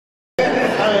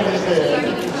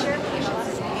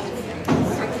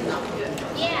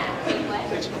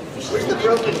Where's the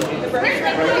broken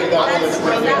one?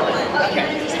 Okay.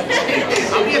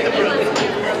 I'll be at the broken one.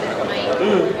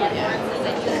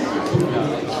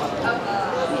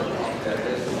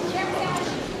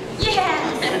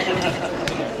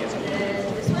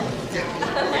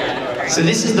 So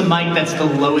this is the mic that's the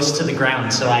lowest to the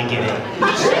ground, so I get it.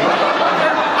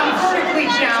 I'm vertically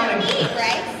challenged.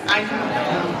 Right?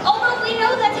 Although we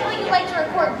know that's how you like to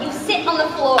record. You sit on the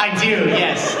floor. I do,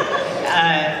 yes.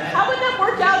 How would that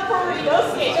work out for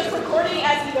Yosuke? Just recording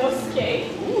as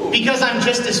Yosuke? Because I'm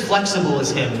just as flexible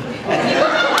as him.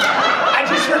 I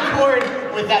just record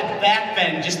with that back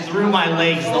bend just through my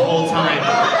legs the whole time.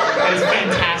 It's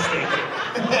fantastic.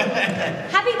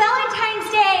 Happy Valentine's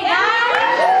Day, guys!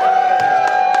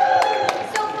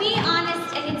 So be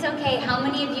honest, and it's okay. How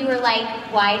many of you are like,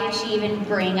 why did she even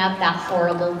bring up that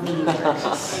horrible V word?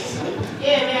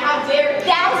 Yeah, man, how dare you?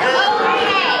 That's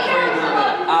okay.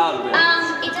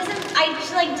 It doesn't, I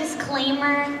just like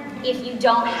disclaimer, if you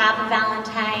don't have a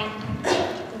Valentine,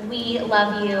 we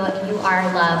love you, you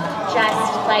are loved.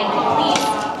 Just like,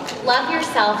 please, love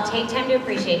yourself, take time to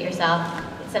appreciate yourself.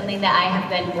 It's something that I have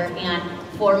been working on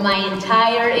for my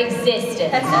entire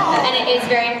existence. And it is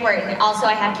very important. Also,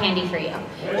 I have candy for you.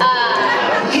 You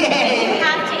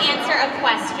have to answer a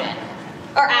question.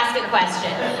 Or ask a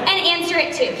question. And answer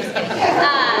it too. Just kidding.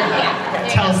 Yeah,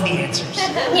 Tell us the answers.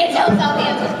 Yeah, tell us all the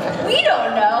answers. We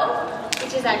don't know.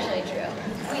 Which is actually true.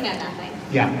 We know nothing.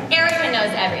 Yeah. Erica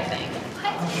knows everything.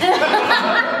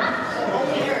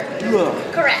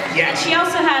 Correct. And she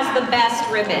also has the best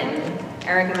ribbon.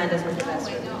 Erica Mendez with the best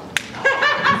ribbon.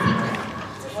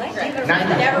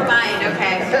 Never mind,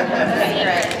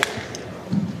 okay.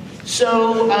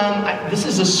 So, this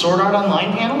is a Sword Art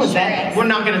Online panel, is that? We're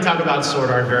not going to talk about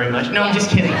Sword Art very much. No, I'm just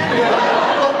kidding.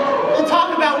 We'll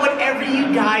talk about whatever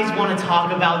you guys want to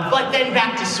talk about, but then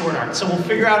back to Sword Art. So we'll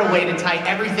figure out a way to tie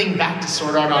everything back to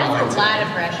Sword Art Online. That's a lot of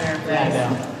pressure. Yeah, I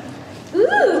know.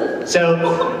 Ooh.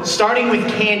 So, starting with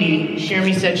Candy,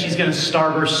 Cherami said she's going to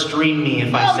Starburst stream me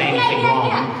if I say anything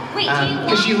wrong. Wait, do you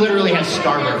because she literally has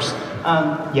Starburst.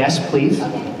 Yes, please.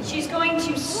 Okay. She's going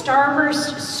to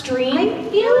Starburst stream? I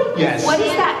feel like Yes. What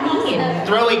does that mean?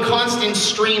 Throw a constant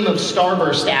stream of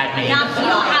Starburst at me. Not, you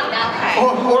don't have that.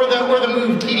 Or the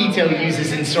move Kirito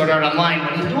uses in Sword Art Online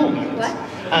when he dual wields. What?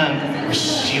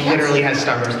 She literally has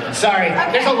Starburst. Sorry,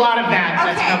 there's a lot of that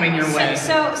that's coming your way.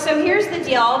 So here's the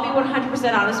deal. I'll be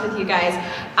 100% honest with you guys.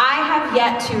 I have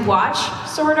yet to watch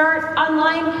Sword Art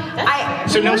Online.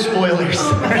 So no spoilers.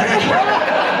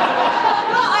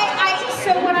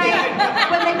 So when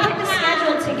they put the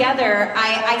schedule together,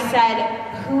 I said,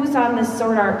 who's on this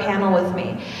Sword Art panel with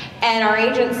me? And our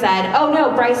agent said, oh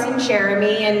no, Bryce and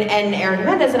Cherami and Erica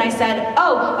Mendez. And I said,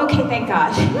 oh, okay, thank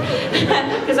God.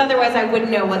 Because otherwise I wouldn't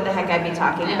know what the heck I'd be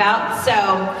talking about. So,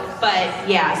 but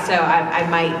yeah, so I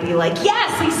might be like,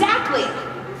 yes, exactly.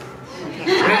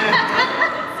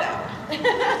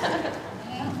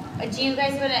 Do you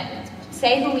guys want to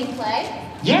say who we play?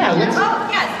 Yeah, let's. Oh,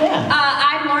 yes. Yeah.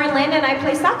 I'm Lauren Landa and I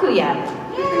play Sakuya.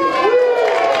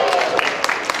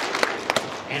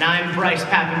 And I'm Bryce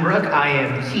Papenbrook. I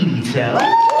am Kirito.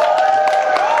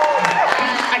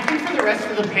 I think for the rest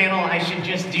of the panel, I should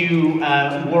just do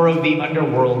War of the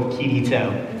Underworld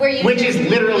Kirito, which is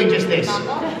literally just this.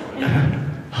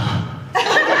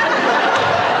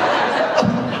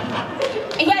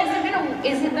 Yeah,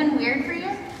 has it been weird for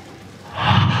you?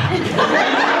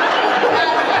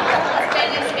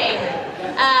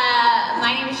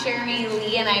 My name is Cherami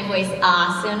Leigh and I voice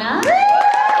Asuna.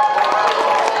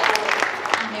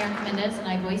 I'm Erica Mendez and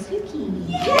I voice Yuuki.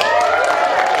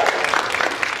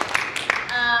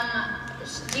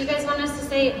 Do you guys want us to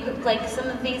say like some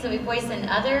of the things that we voice in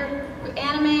other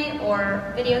anime or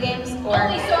video games? Or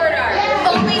only Sword Art.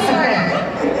 Only Sword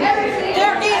Art.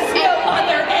 There is no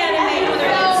other anime other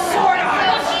than Sword Art.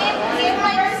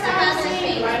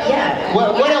 Yeah.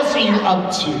 What else are you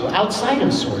up to outside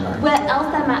of Sword Art? What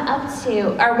else am I up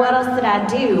to? Or what else did I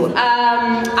do?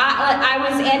 I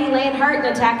was Annie Lanhart in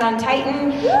Attack on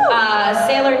Titan,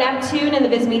 Sailor Neptune in the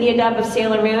Viz Media dub of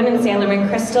Sailor Moon and Sailor Moon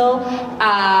Crystal.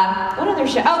 What other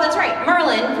show? Oh, that's right,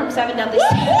 Merlin from Seven Deadly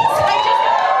Sins. I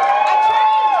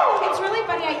tried. It's really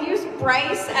funny. I use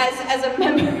Bryce as a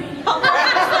memory helper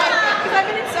because I've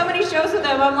been in so many shows with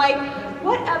him. I'm like,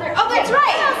 what other? Oh, that's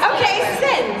right. Okay,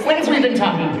 Sins. Since we've been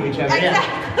talking to each other,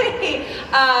 exactly.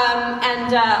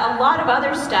 And a lot of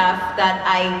other stuff that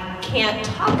I can't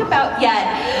talk about yet.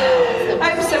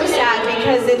 I'm so sad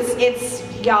because it's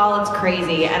y'all, it's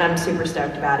crazy, and I'm super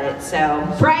stoked about it. So,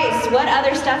 Bryce, what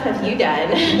other stuff have you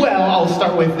done? Well, I'll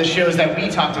start with the shows that we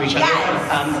talk to each other.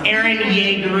 Yes. Aaron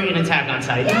Yeager in Attack on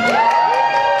Titan.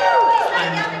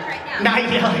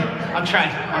 Not yelling. I'm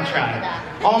trying.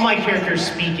 All my characters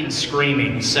speak in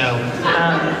screaming, so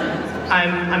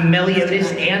I'm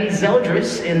Meliodas and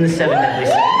Zeldris in the Seven Deadly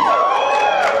Sins.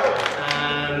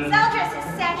 Zeldris is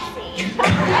sexy.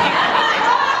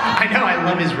 I know, I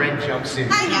love his red jumpsuit.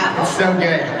 I know. It's so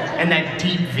good. And that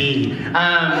deep V.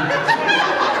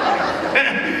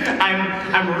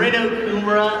 I'm Rito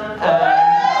Kumura,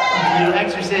 Blue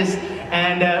Exorcist,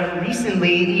 and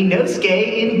recently Inosuke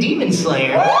in Demon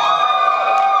Slayer.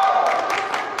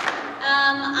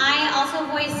 I also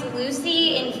voice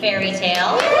Lucy in Fairy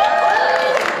Tale.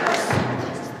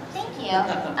 Thank you.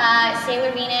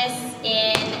 Sailor Venus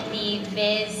in the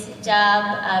Viz dub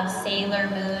of Sailor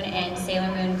Moon and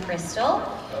Sailor Moon Crystal.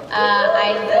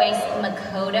 I voice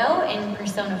Makoto in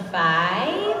Persona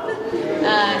 5.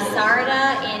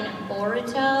 Sarada in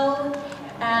Boruto.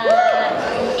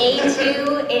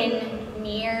 A2 in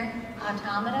Nier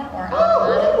Automata, or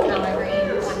Automata, however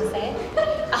you want to say it.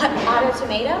 Auto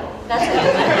Tomato? That's what it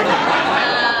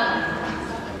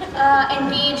was. And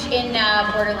Beach in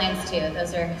Borderlands 2.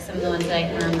 Those are some of the ones that I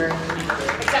remember.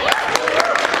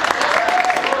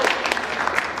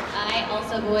 I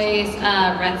also voice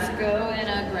Retsuko in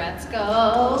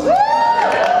Agretzko.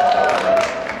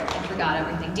 I forgot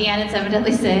everything. Deanna in Seven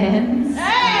Deadly Sins.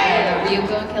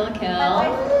 Ryuko in Kill la Kill.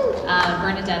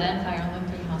 Bernadetta in Fire Emblem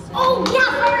 3 Hostage. Oh, yeah,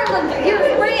 Fire Emblem 3. You're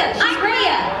Rhea. She's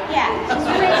Rhea. Yeah, she's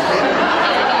Rhea.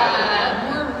 And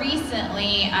more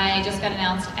recently, I just got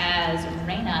announced as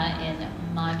Reina in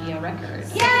Magia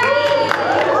Records. Yay!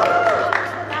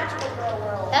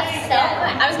 That's so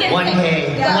fun. I was getting One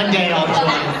day I'll join.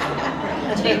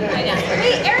 I know. Wait,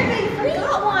 Erica, you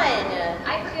forgot one. I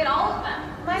forget all of them.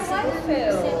 My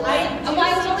waifu. Well,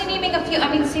 I was only naming a few. I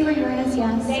mean, Sailor Uranus,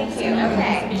 yes. Thank you.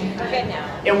 Okay, we're good now.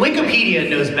 Yeah, Wikipedia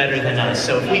knows better than us,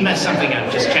 so if we mess something up,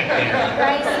 just check there.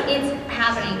 Bryce, it's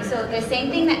happening. So the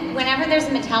same thing that whenever there's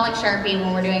a metallic Sharpie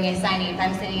when we're doing a signing, if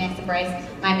I'm sitting next to Bryce,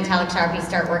 my metallic Sharpies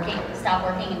stop working,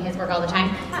 and his work all the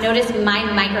time. Notice my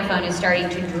microphone is starting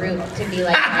to droop to be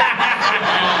like.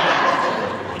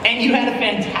 And you had a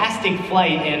fantastic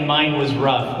flight, and mine was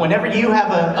rough. Whenever you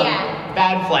have a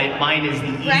bad flight, mine is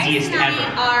the easiest Bryce and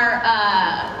ever. I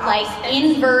are like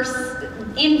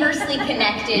inversely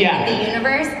connected in the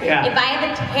universe. Yeah. If I have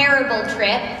a terrible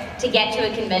trip to get to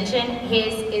a convention,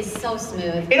 his is so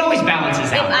smooth. It always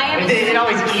balances out. If I have It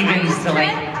always evens to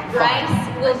like. Bryce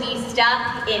will be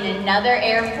stuck in another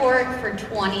airport for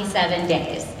 27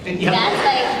 days. Yep. That's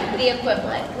like the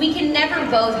equivalent. We can never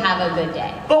both have a good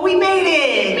day. But we made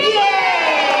it! Yay!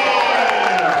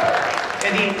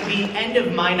 And the end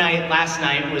of my night last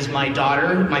night was my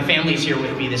daughter. My family's here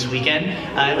with me this weekend.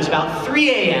 It was about 3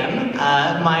 a.m.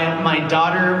 My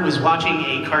daughter was watching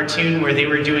a cartoon where they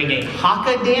were doing a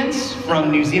haka dance from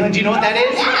New Zealand. Do you know what that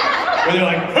is? Where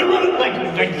they're like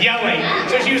yelling.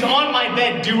 So she was on my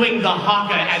bed doing the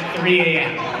haka at 3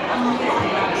 a.m.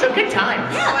 So good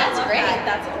times. Yeah, that's great.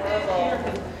 That's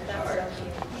adorable.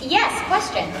 Yes,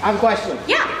 question. I have a question.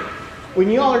 Yeah. When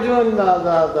you all are doing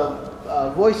the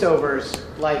voiceovers,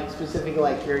 like specifically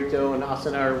like Kirito and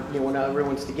Asuna, or when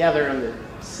everyone's together in the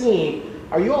scene,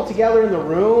 are you all together in the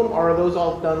room, or are those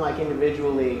all done like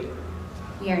individually?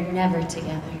 We are never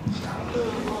together.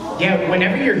 Yeah,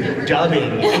 whenever you're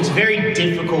dubbing, it's very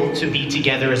difficult to be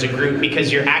together as a group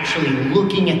because you're actually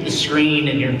looking at the screen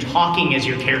and you're talking as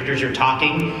your characters are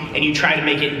talking, and you try to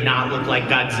make it not look like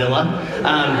Godzilla.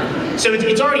 So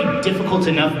it's already difficult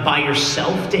enough by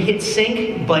yourself to hit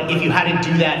sync, but if you had to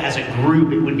do that as a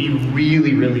group, it would be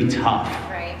really, really tough.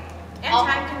 Right. And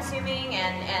time consuming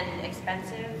and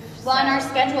expensive. Well, and our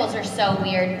schedules are so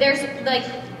weird. There's like,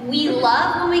 we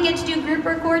love when we get to do group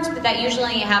records, but that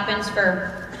usually happens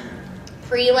for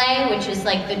prelay, which is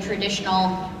like the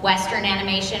traditional Western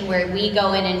animation where we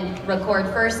go in and record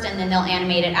first and then they'll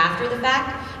animate it after the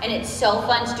fact. And it's so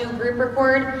fun to do a group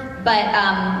record, but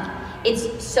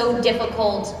it's so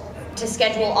difficult to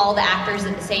schedule all the actors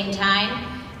at the same time.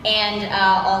 And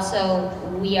also,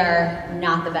 we are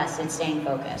not the best at staying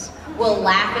focused. We'll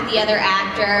laugh at the other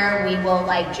actor, we will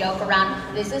like joke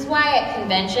around. This is why at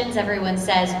conventions everyone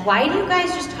says, why do you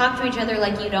guys just talk to each other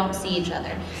like you don't see each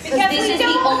other? Because this is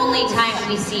the only time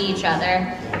we see each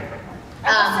other.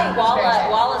 I will say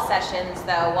Walla sessions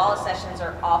though, Walla sessions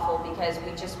are awful because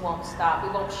we just won't stop. We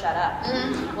won't shut up.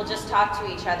 Mm-hmm. We'll just talk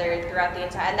to each other throughout the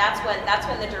entire, and that's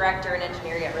when the director and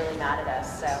engineer get really mad at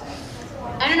us. So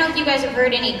I don't know if you guys have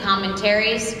heard any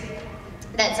commentaries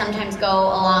that sometimes go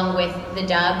along with the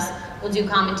dubs, we'll do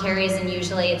commentaries, and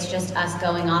usually it's just us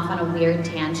going off on a weird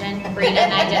tangent. Brina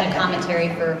and I did a commentary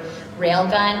for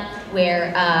Railgun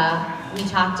where we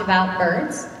talked about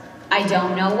birds. I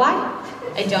don't know why.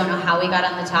 I don't know how we got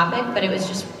on the topic, but it was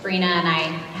just Brina and I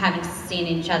haven't seen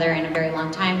each other in a very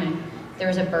long time, and there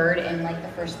was a bird in like the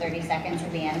first 30 seconds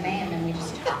of the anime, and then we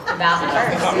just talked about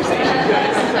birds.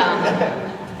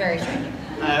 So, very strange.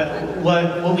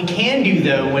 What we can do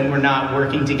though when we're not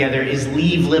working together is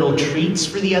leave little treats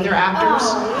for the other actors,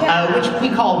 which we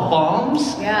call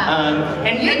bombs. Yeah.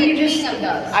 And You're you the just, king of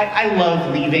those. I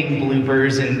love leaving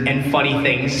bloopers and funny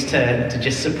things to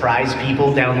just surprise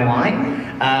people down the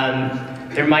line.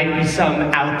 There might be some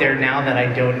out there now that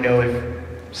I don't know if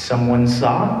someone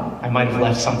saw. I might have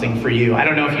left something for you. I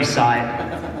don't know if you saw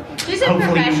it. She's a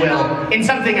Hopefully you professional. will. In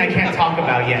something I can't talk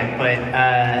about yet,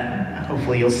 but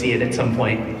hopefully you'll see it at some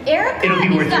point. Erica It'll be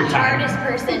is worth the your time. hardest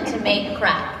person to make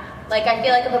crack. Like, I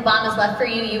feel like if a bomb is left for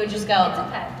you, you would just go,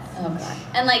 oh god.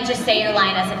 And like, just say your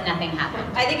line as if nothing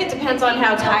happened. I think it depends on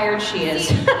how tired she is.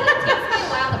 See, it takes me a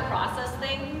while to process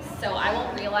things, so I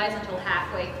won't realize until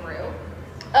halfway through.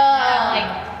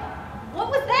 Like, what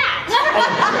was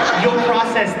that? You'll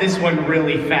process this one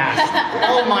really fast.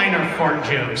 All mine are fart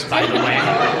jokes, by the way.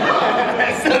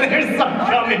 So there's some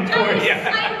coming for you.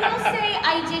 I will say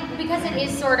I did, because it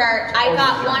is Sword Art, I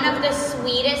got one of the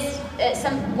sweetest,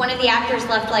 one of the actors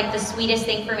left like the sweetest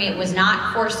thing for me. It was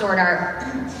not for Sword Art,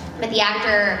 but the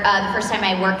actor, the first time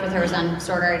I worked with her was on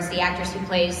Sword Art. It's the actress who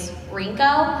plays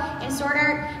Rinko in Sword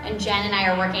Art, and Jen and I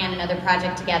are working on another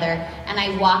project together, and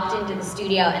I walked into the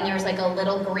studio and there was like a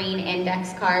little green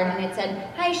index card and it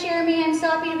said, "Hi Cherami, I'm so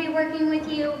happy to be working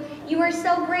with you. You are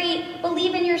so great.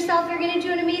 Believe in yourself. You're gonna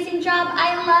do an amazing job.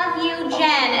 I love you,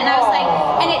 Jen." And I was like,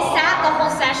 and it sat the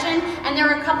whole session, and there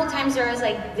were a couple times where I was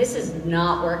like, this is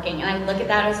not working. And I would look at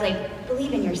that, I was like,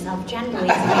 believe in yourself, Jen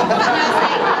believes in you. And I was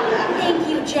like, thank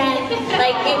you, Jen.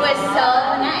 Like, it was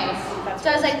so nice. So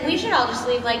I was like, we should all just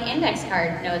leave like index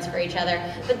card notes for each other.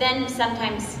 But then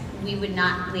sometimes we would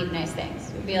not leave nice things.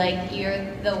 We'd be like,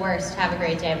 you're the worst. Have a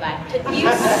great day. Bye.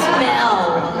 You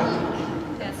smell.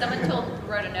 Yeah, someone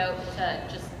wrote a note to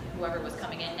just whoever was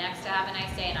coming in next to have a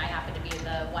nice day, and I happened to be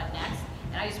the one next,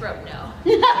 and I just wrote no.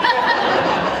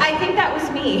 I think that was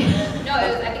me. No,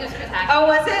 I think it was Chris Hackett. Oh,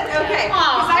 was it? Okay.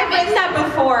 Oh, Because I've written that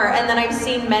before, and then I've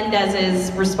seen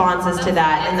Mendez's responses to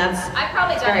that, and that's I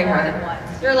probably done very it more hard. than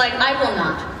once. You're like, I will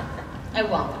not. I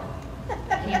won't.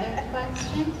 Any other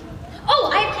questions? Oh,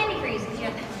 I have candy for you since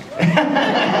you're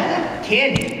there.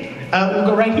 Candy. We'll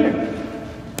go right here.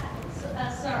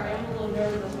 Sorry, I'm a little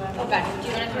nervous. Oh god, do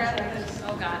you want to throw it?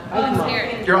 Oh God, Oh, I'm come on.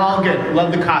 scared. You're all good.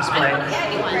 Love the cosplay. Yeah,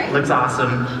 anyone. Looks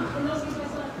awesome.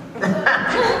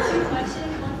 Two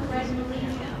questions, one for Bryce and one for you.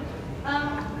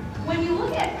 When you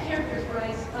look at characters,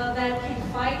 Bryce, that can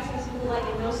fight, specifically like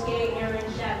Inosuke, Eren,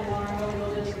 Shatawar,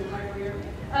 all those in my career,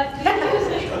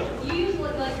 do you use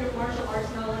like your martial arts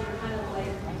knowledge or kind of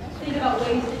like think about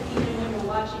ways to teach it when you're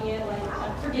watching it? Like,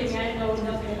 forgive me, I know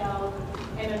nothing about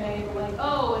MMA, but like,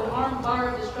 oh, an arm bar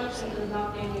of destruction does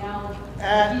knock Danny out.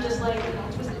 You just like,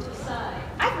 twist it to the side.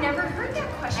 I've never heard that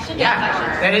question.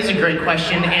 Yeah, that is a great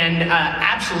question, and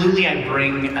absolutely I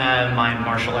bring my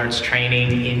martial arts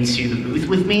training into the booth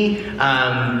with me.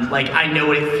 Like, I know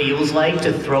what it feels like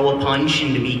to throw a punch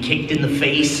and to be kicked in the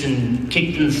face and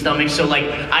kicked in the stomach, so like,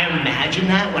 I imagine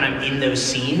that when I'm in those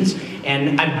scenes,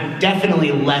 and I've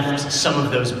definitely left some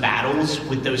of those battles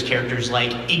with those characters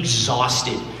like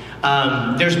exhausted.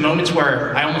 There's moments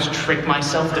where I almost trick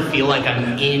myself to feel like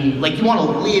I'm in, like you want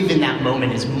to live in that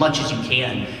moment as much as you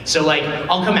can. So like,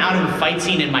 I'll come out of a fight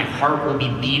scene and my heart will be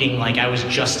beating like I was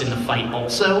just in the fight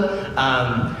also.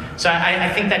 So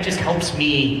I think that just helps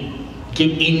me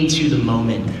get into the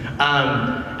moment.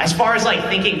 As far as like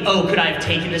thinking, oh, could I have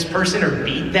taken this person or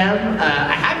beat them?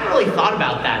 I haven't really thought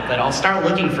about that, but I'll start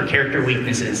looking for character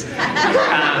weaknesses.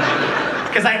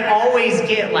 Because I always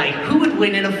get like, who would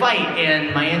win in a fight?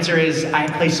 And my answer is, I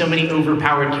play so many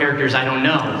overpowered characters, I don't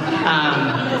know.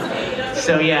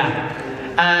 So yeah.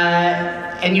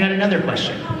 And you had another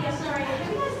question. Oh yeah, sorry.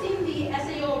 Have you guys seen the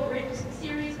SAO Bridge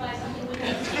series by something with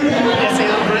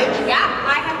SAO Bridge? Yeah,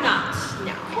 I have not.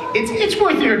 No. It's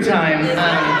worth your time.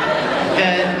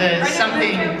 The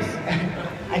something.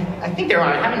 I think there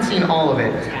are. I haven't seen all of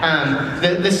it.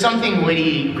 The Something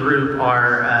Witty group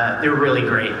are they're really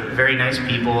great. Very nice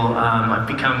people. I've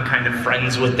become kind of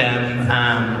friends with them.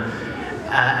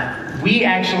 We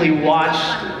actually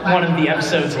watched one of the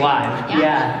episodes live.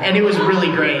 Yeah, and it was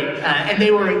really great. And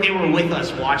they were with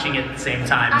us watching it at the same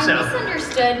time. I So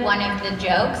misunderstood one of the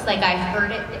jokes. Like, I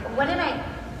heard it. What did I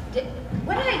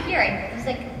hear? I was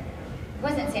like,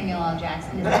 wasn't Samuel L.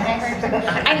 Jackson. Is that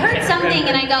what I heard something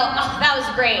and I go, oh, that was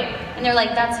great. And they're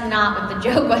like, that's not what the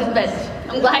joke was, but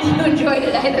I'm glad you enjoyed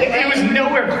it either way. It was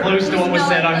nowhere close to what was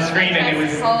said on screen, and it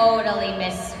was totally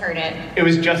misheard it. It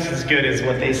was just as good as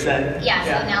what they said. Yeah,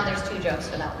 so now there's 2 jokes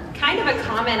for that one. Kind of a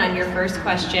comment on your first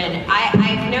question.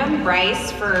 I've known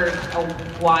Bryce for a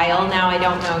while now. I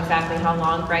don't know exactly how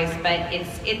long, Bryce, but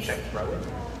it's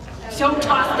don't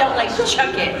toss, don't like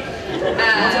chuck it. Oh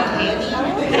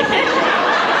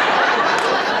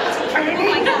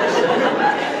my gosh.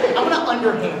 I'm gonna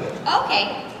underhand it. Okay.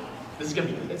 This is gonna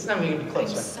be. It's not even gonna be close.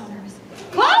 I'm Right? so nervous.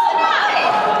 Close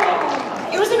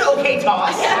enough! It was an okay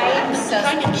toss. I am so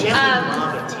Kind of gently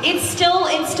lob it. It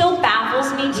still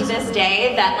baffles me to this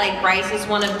day that like Bryce is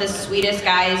one of the sweetest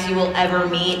guys you will ever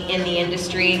meet in the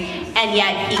industry, and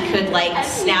yet he could like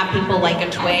snap people like a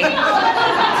twig.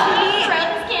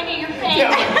 Candy in your face.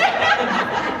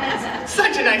 Yeah.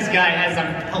 Such a nice guy as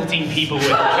I'm pelting people with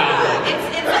candy.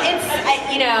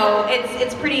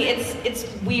 It's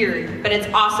weird, but it's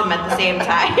awesome at the same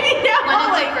time. One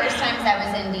of the first times I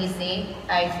was in DC,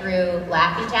 I threw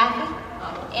Laffy Taffy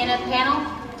in a panel.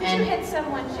 Did you hit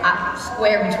someone?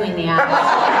 Square between the eyes.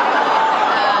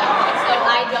 So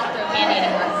I don't throw candy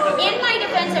anymore. In my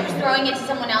defense, I was throwing it to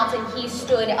someone else and he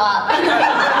stood up.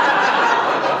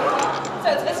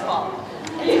 So it's his fault.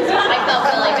 I felt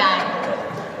really bad.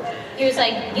 He was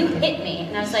like, you hit me.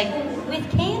 And I was like, with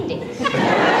candy.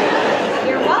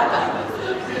 You're welcome.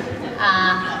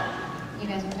 You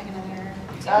guys want to take another?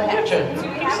 Gotcha. Do we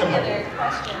have any other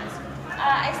questions?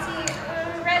 I see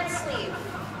red sleeve.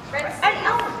 Red sleeve.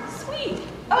 Oh, sweet.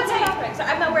 Oh, it's happening. So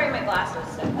I'm not wearing my glasses.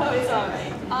 So. Oh, it's all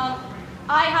right.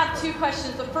 I have 2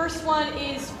 questions. The first one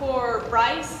is for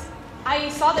Bryce. I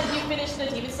saw that you finished the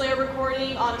Demon Slayer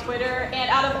recording on Twitter, and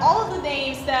out of all of the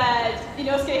names that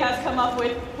Inosuke has come up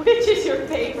with, which is your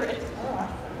favorite?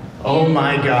 Oh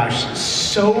my gosh,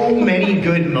 so many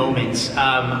good moments.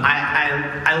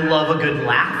 I love a good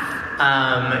laugh.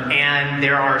 And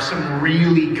there are some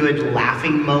really good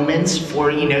laughing moments for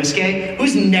Inosuke,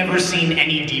 who's never seen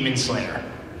any Demon Slayer.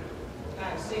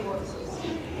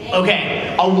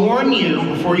 Okay, I'll warn you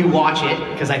before you watch it,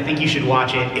 because I think you should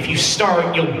watch it. If you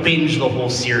start, you'll binge the whole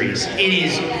series. It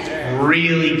is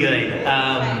really good.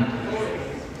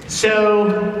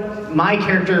 So, my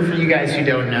character, for you guys who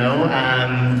don't know,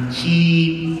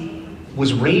 he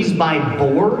was raised by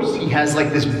boars. He has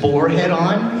like this boar head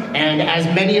on, and as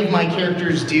many of my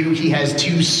characters do, he has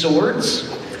 2 swords.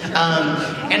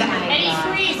 And he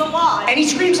screams a lot. And he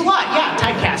screams a lot, yeah,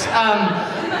 typecast.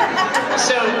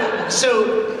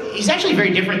 So he's actually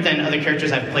very different than other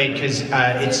characters I've played because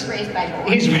He's raised by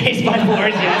boars. He's raised by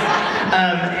boars, yes.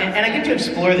 And I get to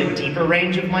explore the deeper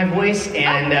range of my voice.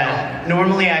 And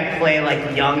normally I play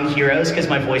like young heroes because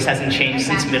my voice hasn't changed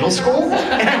since middle school.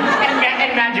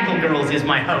 and magical girls is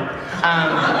my hope.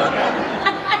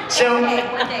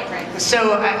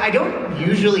 So I don't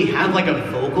usually have like a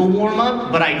vocal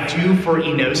warm-up, but I do for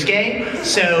Inosuke.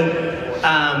 So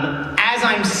as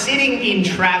I'm sitting in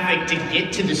traffic to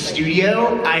get to the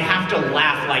studio, I have to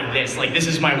laugh like this. Like this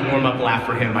is my warm-up laugh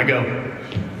for him. I go.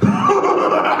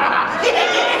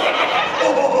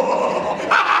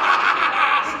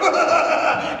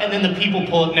 And then the people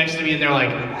pull up next to me and they're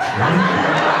like,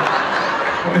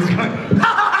 what is going on?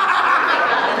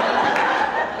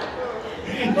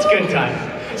 It's a good time.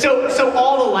 So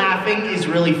all the laughing is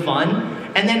really fun.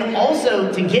 And then also,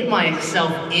 to get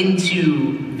myself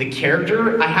into the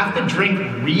character, I have to drink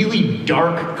really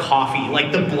dark coffee.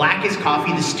 Like the blackest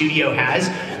coffee the studio has.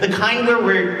 The kind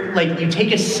where like you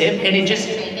take a sip and it just,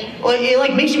 it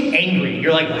like makes you angry.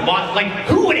 You're like, what? Like,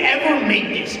 who would ever make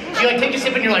this? So you like take a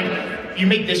sip and you're like, you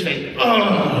make this face.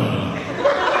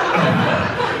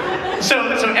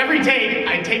 So every take,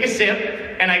 I take a sip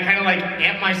and I kind of like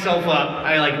amp myself up.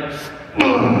 I like,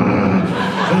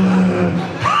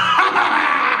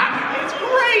 it's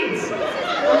great.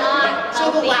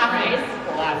 So the laughing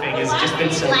has just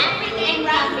been so. Laughing and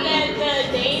Rather than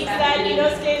the names that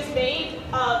Inosuke has made,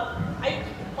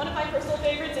 one of my personal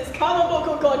favorites is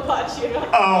Kamaboko Gonpachi.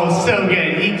 Oh, so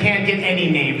good. He can't get any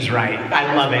names right.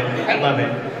 I love it. I love it.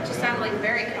 It just sound like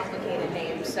very complicated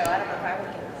names, so I don't know if I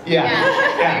would get it. Yeah.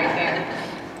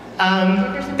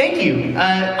 Thank you.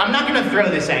 I'm not gonna throw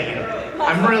this at you.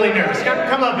 I'm really nervous.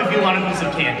 Come up if you want a piece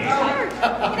of candy. He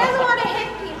doesn't want to hit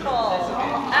people.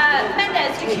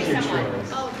 Mendez, you choose someone.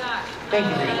 Oh gosh. Thank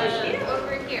you very much.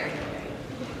 Over here.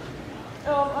 I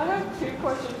have 2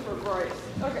 questions for Bryce.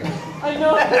 Okay. I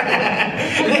know.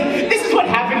 This is what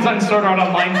happens on Sword Art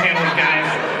Online panels, guys.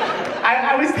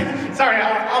 I was sorry.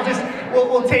 I'll just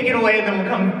we'll take it away and then we'll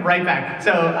come right back.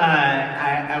 So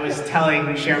I was was telling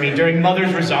Cherami, during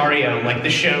Mother's Rosario, like the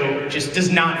show just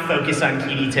does not focus on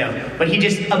Kirito, but he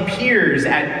just appears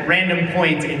at random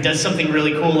points and does something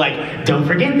really cool, like, don't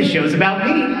forget the show's about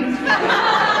me.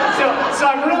 So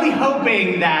I'm really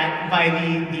hoping that by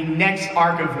the next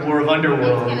arc of War of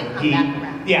Underworld, He's gonna come back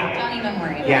around. yeah, Don't even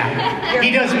worry. yeah,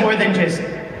 he does more than just. You've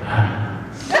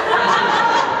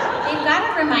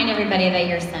got to remind everybody that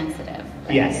you're sensitive.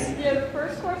 Yes. Yeah, the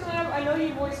first question I know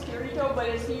you voiced Kirito, but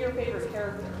is he your favorite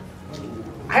character?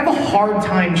 I have a hard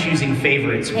time choosing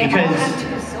favorites They because. all have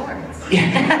two swords.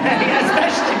 Yeah,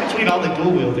 especially between all the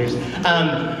dual wielders.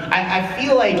 I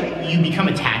feel like you become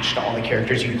attached to all the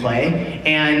characters you play,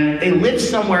 and they live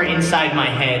somewhere inside my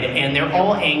head, and they're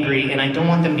all angry, and I don't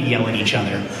want them to yell at each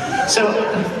other. So,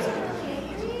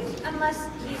 Unless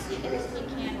he's innocently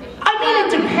can't be. I mean,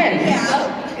 it depends.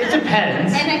 Yeah. It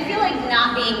depends. And I feel like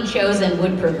not being chosen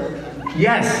would provoke him.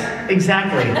 Yes,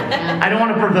 exactly. I don't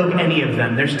want to provoke any of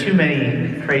them. There's too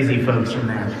many crazy folks from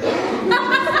there.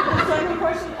 Second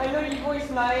question, I know you voiced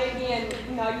Naegi and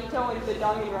Nagito in the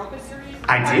Danganronpa series.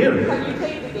 I do. Have you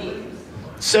played the games?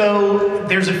 So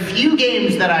there's a few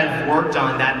games that I've worked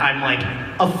on that I'm like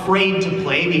afraid to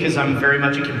play because I'm very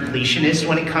much a completionist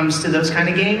when it comes to those kind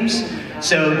of games.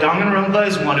 So Danganronpa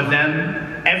is one of them.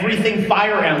 Everything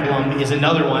Fire Emblem is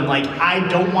another one. Like, I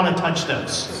don't want to touch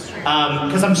those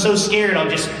because I'm so scared I'll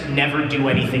just never do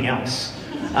anything else.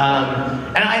 And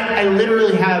I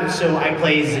literally have, so I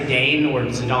play Zidane, or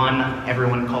Zidane,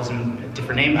 everyone calls him a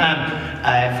different name,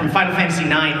 from Final Fantasy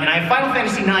IX, and I have Final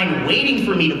Fantasy IX waiting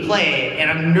for me to play, and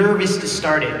I'm nervous to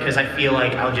start it because I feel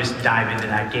like I'll just dive into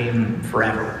that game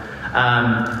forever.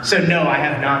 So no, I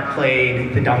have not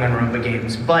played the Danganronpa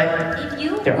games, but If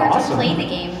you they're were awesome. to play the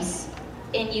games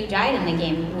and you died in the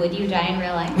game, would you die in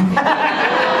real life?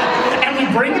 And we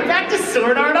bring it back to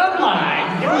Sword Art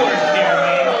Online. Good work,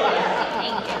 Jeremy.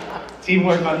 Thank you.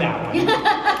 Teamwork on that one.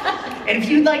 And if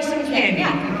you'd like some candy, you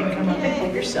can come up and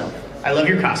help yourself. I love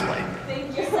your cosplay.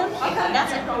 Thank you.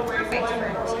 That's a perfect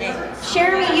for today.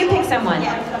 Cherami, you pick someone.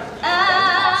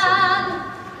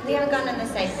 We haven't gone on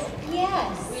this side.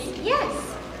 Yes. Yes.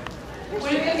 Would it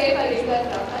be okay if I gave that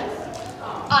Valentine's?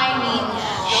 I mean,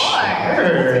 sure.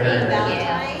 Sure.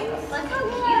 Yeah. Look how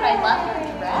cute. I love your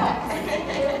dress.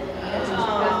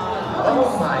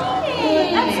 Oh my.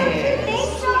 That's so cute.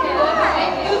 Thanks so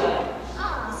much.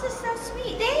 Oh, this is so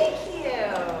sweet. Thank you.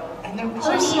 And there was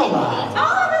also a lot.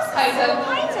 Oh, this is so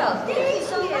kind. Thank you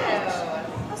so much.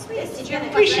 How sweet is it? Did you have a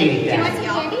Appreciate Do you that. want some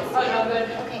candy? Oh, no, good.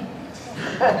 Okay.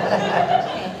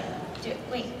 Okay.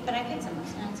 Wait, but I picked some.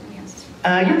 So now it's somebody else's.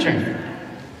 Your turn.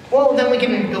 Well, then we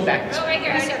can go back. Oh, right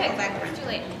here. I Circle picked. backwards. Too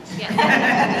late.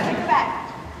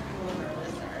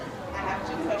 I have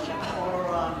two questions for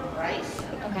Bryce.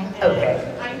 Okay. Okay.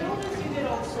 I noticed you did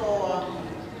also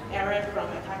Eric from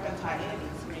Attack on Titan. He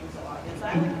screams a lot. Is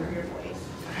that for your voice?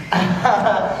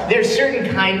 There's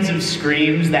certain kinds of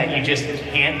screams that you just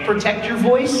can't protect your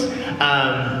voice.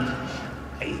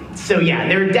 So yeah,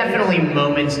 there are definitely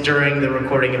moments during the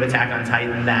recording of Attack on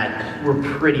Titan that were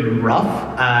pretty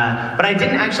rough. But I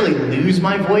didn't actually lose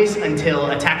my voice until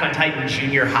Attack on Titan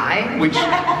Junior High, which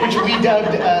we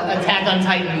dubbed Attack on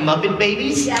Titan Muppet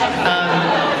Babies. Yeah.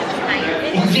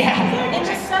 In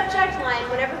the subject line,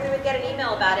 whenever we would get an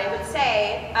email about it, it would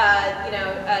say,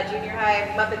 junior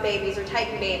high Muppet Babies or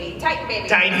Titan Babies. Titan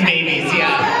Babies,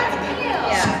 yeah.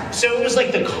 Yeah. So it was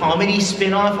like the comedy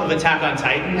spin-off of Attack on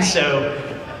Titan. Right. So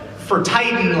for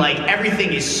Titan, like,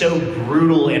 everything is so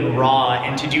brutal and raw,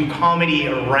 and to do comedy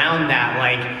around that,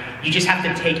 like, you just have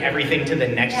to take everything to the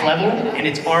next level, and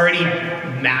it's already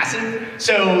massive.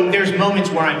 So there's moments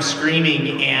where I'm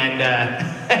screaming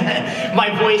and my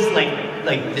voice, like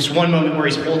this one moment where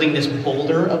he's holding this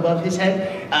boulder above his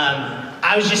head,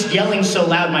 I was just yelling so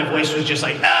loud my voice was just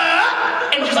like,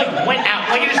 ah! And just like went out,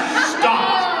 like it just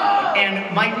stopped.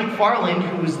 And Mike McFarland,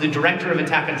 who was the director of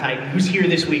Attack on Titan, who's here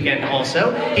this weekend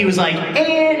also, he was like,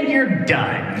 and you're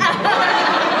done.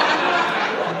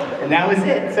 And that was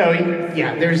it. So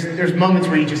yeah, there's moments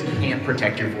where you just can't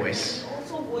protect your voice.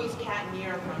 Also voice Cat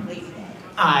Near from Ladybug.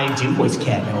 I do voice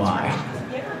Cat Noir.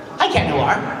 Hi, Cat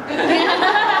Noir.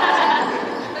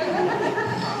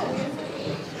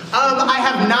 I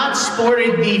have not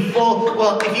sported the full,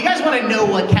 well, if you guys want to know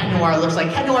what Cat Noir looks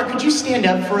like, Cat Noir, could you stand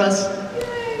up for us?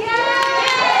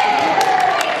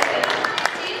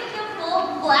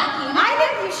 I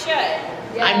think you should.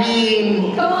 I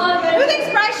mean, Come on, Who thinks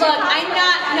Bryce should? Look, I'm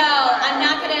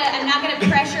not gonna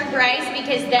pressure Bryce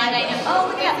because then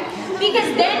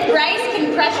because then Bryce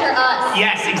can pressure us.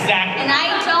 yes, exactly. And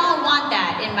I don't want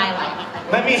that in my life.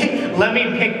 Let me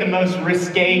pick the most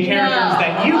risque characters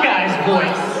that you guys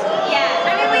voice. Yeah.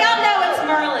 I mean, we all know it's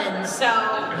Merlin, so.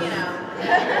 you know.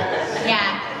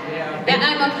 Yeah.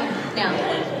 I'm okay. No.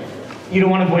 You don't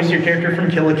want to voice your character from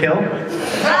Kill la Kill?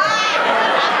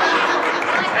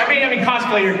 I mean,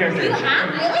 cosplay your character. You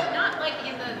have really? Not like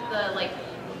in the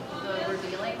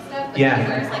revealing stuff, but Yeah. he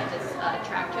wears like this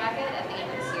track jacket at the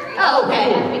end of the series. Oh,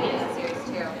 okay. At the beginning of the series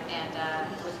too, and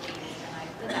with jeans, and I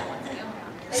did that once too.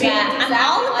 Yeah, I'm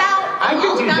all about I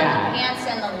could do the that. pants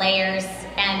and the layers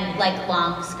and like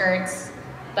long skirts,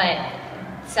 but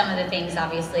some of the things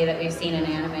obviously that we've seen in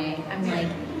anime, I'm like,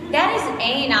 that is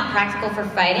not practical for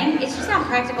fighting. It's just not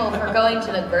practical for going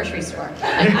to the grocery store.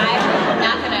 Like, I'm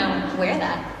not gonna wear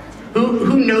that.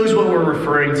 Who knows what we're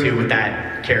referring to with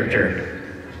that character?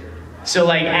 So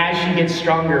like as she gets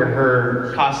stronger,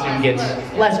 her costume gets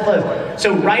less clothes.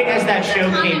 So right as that show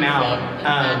came out,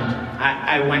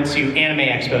 I went to Anime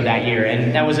Expo that year,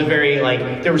 and that was a very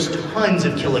there was tons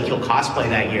of Kill la Kill cosplay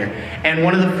that year. And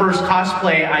one of the first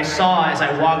cosplay I saw as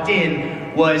I walked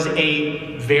in was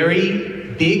a very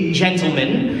big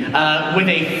gentleman with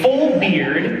a full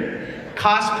beard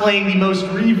cosplaying the most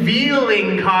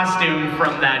revealing costume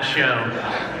from that show.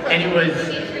 And it was...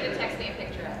 Be sure to text me a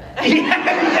picture of it.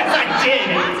 Yes, I did.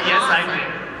 Yes,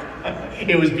 I did.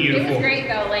 It was beautiful. It was great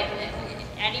though, like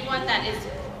anyone that is,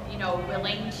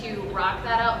 willing to rock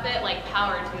that outfit, like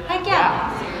power to them. Heck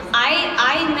yeah.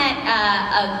 I met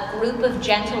a group of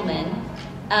gentlemen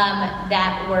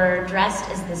that were dressed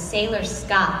as the Sailor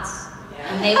Scots.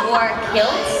 And they wore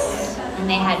kilts, and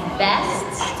they had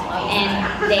vests,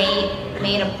 and they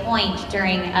made a point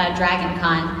during Dragon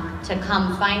Con to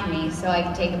come find me so I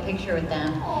could take a picture with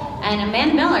them. And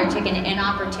Amanda Miller took an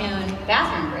inopportune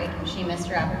bathroom break, and she missed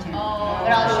her opportunity.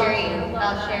 But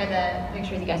I'll share the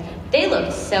picture with you guys. They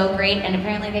looked so great, and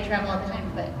apparently they travel all the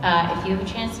time. But if you have a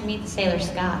chance to meet the Sailor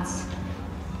Scots,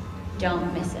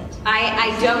 don't miss it.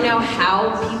 I don't know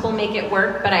how people make it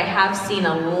work, but I have seen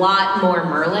a lot more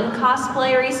Merlin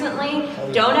cosplay recently.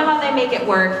 Don't know how they make it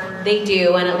work. They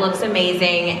do, and it looks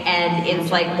amazing, and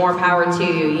it's like more power to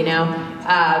you,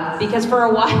 because for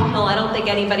a while, I don't think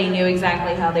anybody knew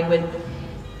exactly how they would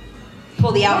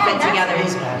pull the outfit together.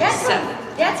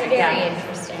 That's very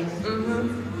interesting.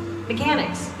 Mm-hmm.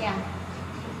 Mechanics. Yeah.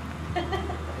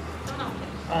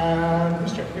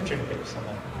 Your turn to pick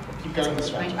someone. Keep going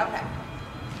this way. Okay.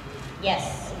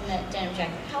 Yes, in the denim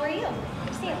jacket. How are you? Good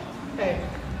to see you. Hey.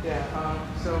 Yeah,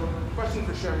 so question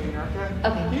for Cherami and Erica.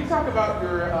 Okay. Can you talk about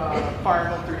your Fire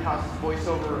Emblem Three Houses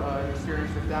voiceover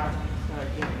experience with that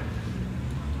game?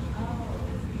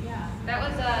 That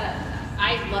was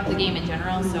I love the game in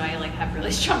general, so I have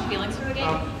really strong feelings for the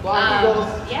game. Black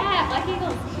Eagles. Yeah, Black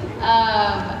Eagles.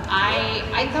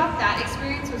 I thought that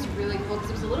experience was really cool because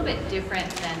it was a little bit different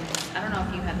than, I don't know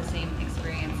if you had the same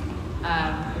experience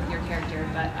with your character,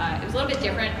 but it was a little bit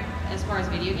different as far as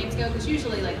video games go, because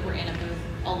usually we're in a booth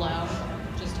alone,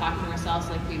 just talking to ourselves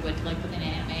like we would with an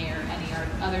anime or any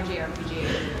other JRPG.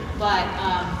 But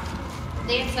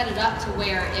they had set it up to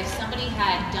where if somebody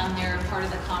had done their part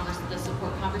of the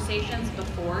support conversations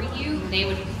before you, they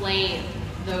would play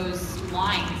those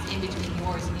lines in between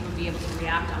yours, and you would be able to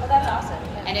react on them. That's awesome.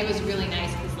 Yeah. And it was really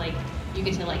nice because you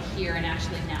get to hear and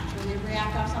actually naturally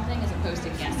react off something as opposed to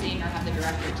guessing or have the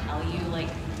director tell you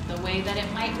the way that it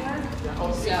might work.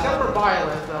 Yeah, except for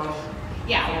Violet though.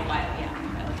 Yeah, well, Violet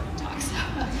doesn't talk, so.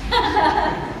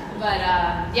 But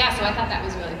so I thought that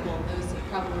was really cool. It was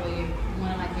probably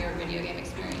one of my favorite video game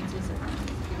experiences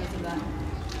because of that.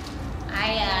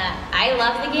 I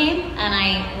love the game, and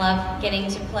I love getting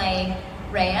to play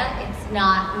Rhea. It's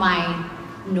not my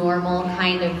normal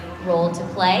kind of role to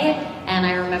play, and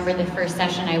I remember the first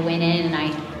session I went in and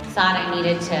I thought I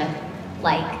needed to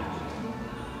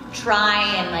try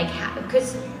and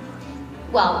because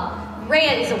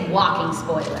Rhea is a walking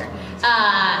spoiler,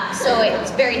 so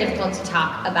it's very difficult to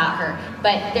talk about her,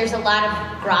 but there's a lot of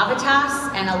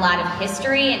gravitas and a lot of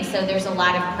history, and so there's a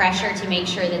lot of pressure to make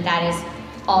sure that is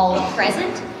all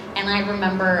present. And I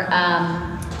remember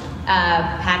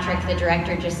Patrick, the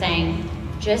director, just saying,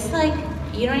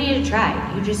 you don't need to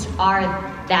try. You just are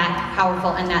that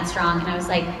powerful and that strong. And I was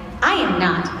like, I am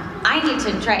not. I need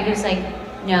to try. He was like,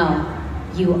 no,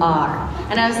 you are.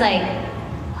 And I was like,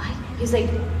 what? He was like,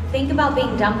 think about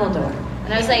being Dumbledore.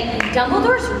 And I was like,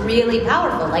 Dumbledore's really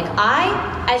powerful.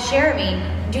 I, as Cherami,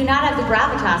 do not have the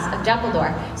gravitas of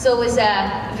Dumbledore. So it was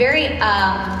a very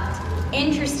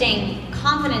interesting,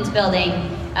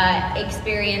 confidence-building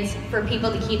experience for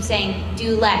people to keep saying,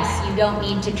 do less, you don't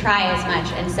need to try as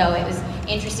much. And so it was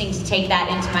interesting to take that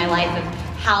into my life of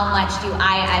how much do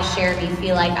I, as Cherami,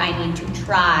 feel like I need to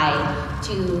try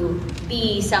to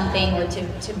be something or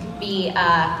to be,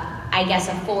 I guess,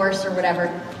 a force or whatever.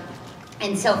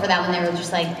 And so for that one, they were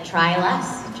just like, try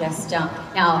less, just don't.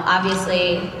 Now,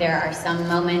 obviously, there are some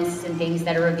moments and things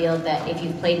that are revealed that if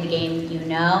you've played the game, you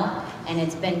know, and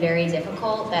it's been very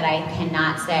difficult that I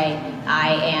cannot say,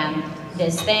 I am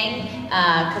this thing,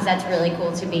 because that's really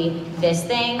cool to be this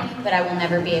thing, but I will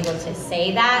never be able to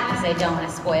say that because I don't want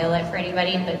to spoil it for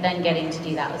anybody, but then getting to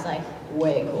do that was like,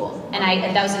 way cool. And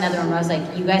that was another one where I was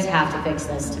like, you guys have to fix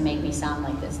this to make me sound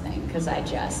like this thing, because I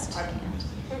just can't.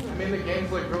 I mean, the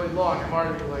game's like really long. I'm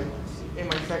already like in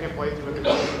my second playthrough.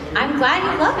 I'm glad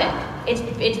you love it.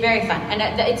 It's very fun, and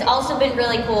it's also been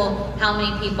really cool how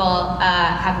many people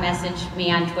have messaged me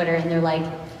on Twitter and they're like,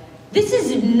 "This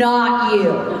is not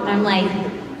you," and I'm like,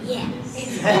 "Yes,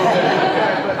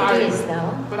 it is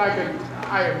though." But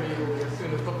I immediately, as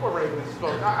soon as before Raven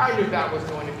spoke, I knew that was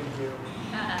going to be you.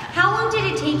 How long did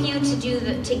it take you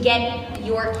to get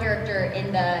your character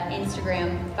in the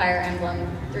Instagram Fire Emblem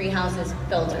Three Houses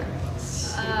filter?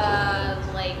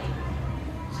 Like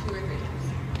 2 or 3 times.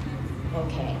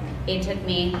 Okay, it took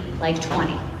me like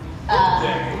 20.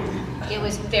 It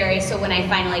was so when I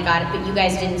finally got it, but you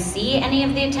guys didn't see any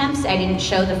of the attempts. I didn't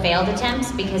show the failed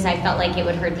attempts because I felt like it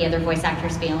would hurt the other voice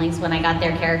actors' feelings when I got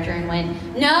their character and went,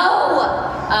 no!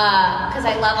 Because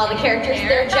I love all the characters,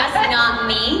 they're just not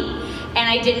me. And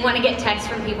I didn't want to get texts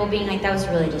from people being like, that was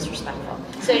really disrespectful.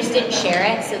 So I just didn't share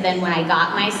it. So then when I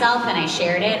got myself and I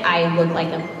shared it, I looked like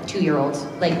a 2-year-old,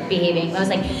 like behaving. I was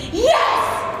like,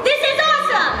 yes, this is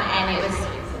awesome. And it was,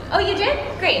 oh, you did?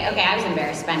 Great. Okay, I was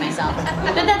embarrassed by myself.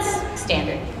 But that's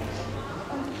standard.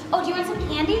 Oh, do you want some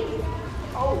candy?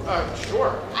 Oh,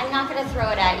 sure. I'm not going to throw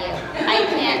it at you. I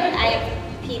can't. I have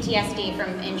PTSD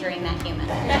from injuring that human.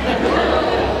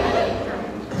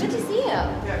 Good to see you.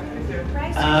 Yeah, me too.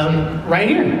 Bryce, Right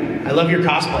here. I love your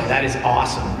cosplay. That is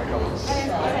awesome.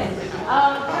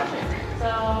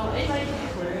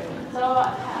 So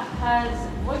has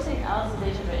voicing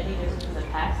Alicization been any different from the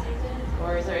past seasons,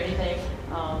 or is there anything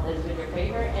that's been your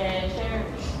favorite? And Sharon,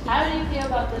 how do you feel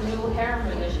about the new harem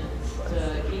additions to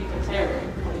Kirito's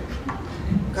harem?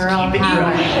 Girl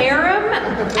power. Harem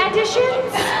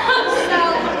additions? So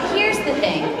here's the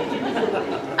thing.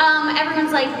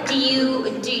 Everyone's like, do you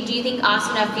think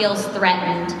Asuna feels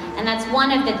threatened? And that's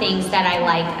one of the things that I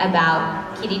like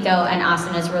about Kirito and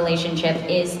Asuna's relationship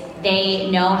is they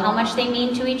know how much they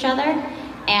mean to each other.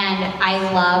 And I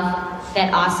love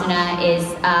that Asuna is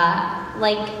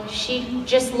she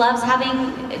just loves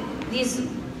having these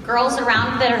girls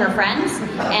around that are her friends.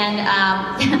 And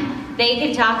they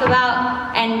can talk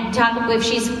if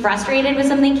she's frustrated with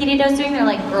something Kirito's doing, they're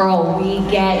like, girl, we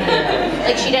get it.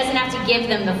 Like, she doesn't have to give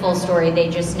them the full story, they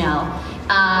just know.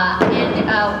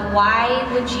 Why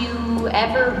would you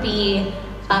ever be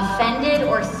offended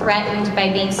or threatened by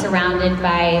being surrounded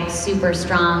by super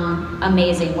strong,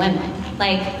 amazing women?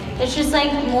 Like, it's just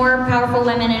like more powerful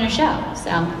women in a show.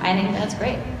 So I think that's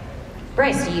great.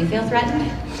 Bryce, do you feel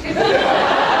threatened?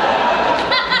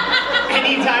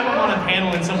 Anytime I'm on a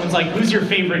panel and someone's like, who's your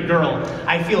favorite girl?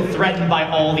 I feel threatened by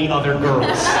all the other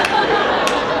girls.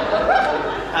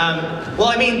 Well,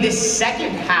 I mean, this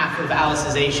second half of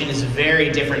Alicization is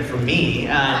very different for me,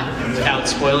 without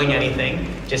spoiling anything,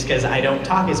 just because I don't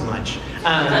talk as much.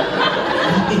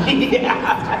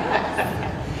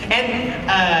 And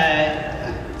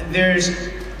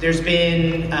there's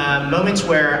been moments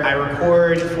where I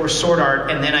record for Sword Art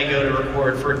and then I go to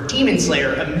record for Demon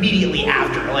Slayer immediately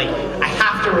after. Like, I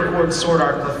have to record Sword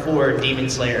Art before Demon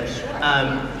Slayer.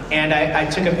 And I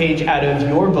took a page out of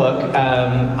your book.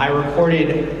 I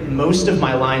recorded most of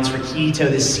my lines for Kirito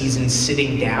this season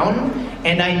sitting down,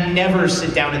 and I never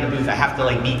sit down in the booth. I have to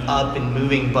like be up and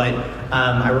moving, but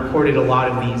I recorded a lot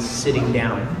of these sitting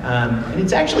down. And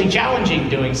it's actually challenging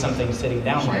doing something sitting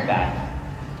down like that.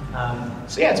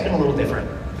 So yeah, it's been a little different.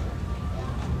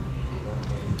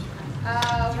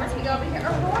 Why don't we go over here?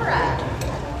 Aurora.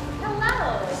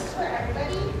 Hello. For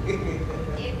everybody,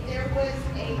 if there was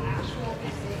an actual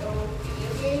SAO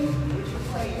video game, would you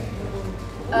play it?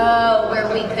 Oh, where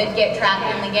we could get trapped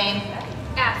in the game?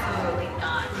 Absolutely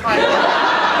not.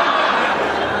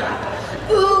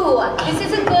 Ooh, this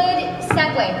is a good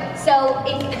segue. So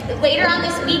later on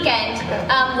this weekend,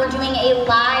 we're doing a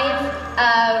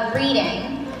live reading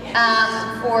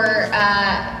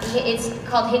it's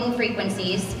called Hidden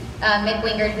Frequencies. Mick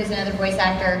Wingard, who's another voice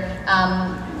actor,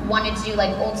 wanted to do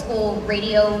like old school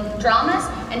radio dramas,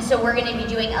 and so we're going to be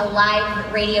doing a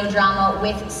live radio drama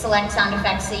with select sound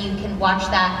effects so you can watch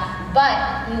that.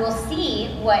 But we will see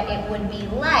what it would be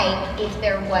like if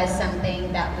there was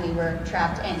something that we were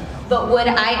trapped in. But would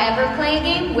I ever play a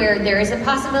game where there is a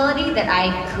possibility that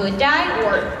I could die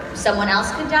or someone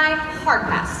else could die? Hard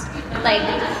pass. Like,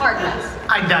 hard pass.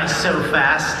 I die so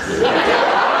fast.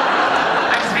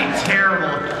 I just be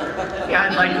terrible. Yeah,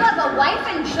 I'd like. You have a wife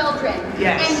and children.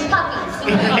 Yes. And puppies.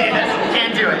 Yes.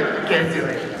 Can't do it. Can't do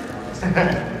it.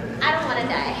 I don't want to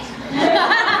die.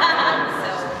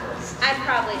 So, I'd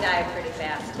probably die pretty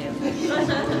fast too.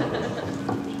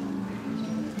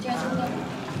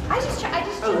 I just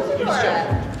chose you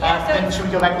Aurora. just then should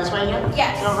we go back this way again?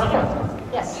 Yes. No, right here.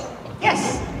 Yes.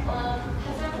 Yes.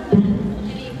 Has there ever been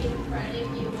anything for any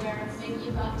of you where maybe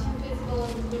you got too physical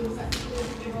and you got too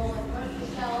physical to roll and hurt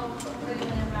yourself, or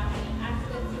anyone ever have any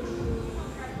accidents?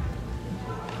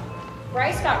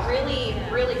 Bryce got really,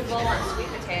 really full on sweet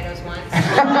potatoes once.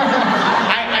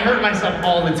 I hurt myself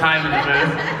all the time in the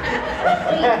booth.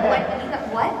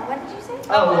 What? What did you say?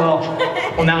 Oh,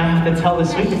 well, now I have to tell the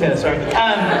sweet potato story.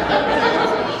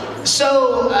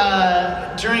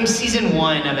 During season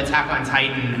 1 of Attack on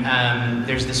Titan,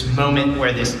 there's this moment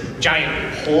where this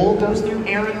giant hole goes through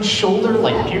Aaron's shoulder,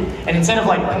 and instead of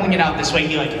pulling it out this way,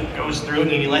 he goes through it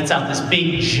and he lets out this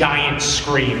big giant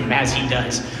scream as he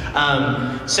does.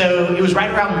 So it was right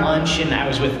around lunch, and I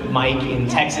was with Mike in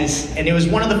Texas, and it was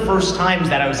one of the first times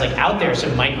that I was out there. So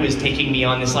Mike was taking me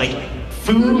on this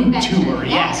food tour.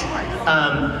 Yes.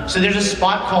 So there's a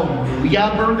spot called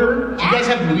Muya Burger. Do you guys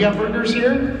have Muya Burgers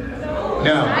here?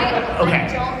 No. Okay.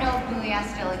 I don't know if Muya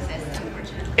still exists,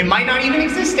 unfortunately. It might not even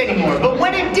exist anymore, but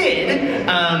when it did,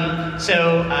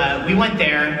 we went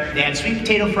there. They had sweet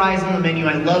potato fries on the menu.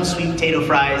 I love sweet potato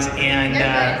fries, and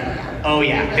oh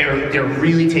yeah, they're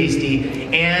really tasty.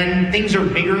 And things are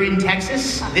bigger in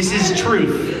Texas. This is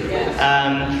truth.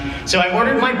 So I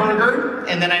ordered my burger,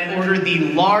 and then I ordered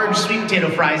the large sweet potato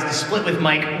fries to split with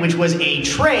Mike, which was a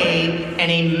tray and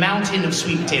a mountain of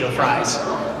sweet potato fries.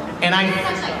 And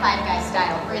It's like Five Guys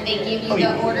style, where they give you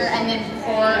the order and then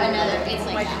pour another. It's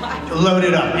like that.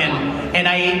 Loaded up, and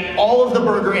I ate all of the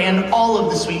burger and all of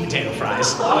the sweet potato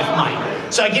fries with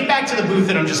Mike. So I get back to the booth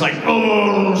and I'm just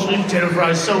oh, sweet potato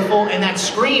fries so full, and that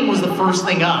scream was the first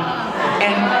thing up.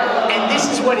 And this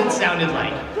is what it sounded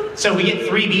like. So we get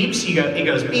 3 beeps. It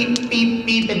goes beep, beep,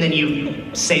 beep, and then you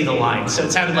say the line. So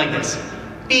it sounded like this: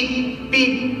 beep,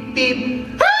 beep, beep.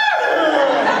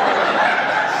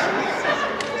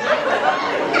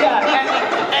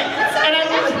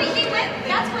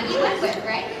 That's what you went with,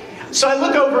 right? So I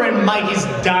look over and Mike is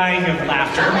dying of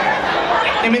laughter.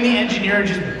 Him and the engineer are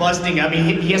just busting up.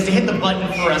 He has to hit the button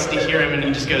for us to hear him, and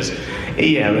he just goes,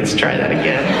 "Yeah, let's try that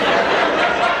again."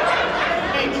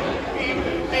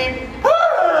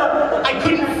 I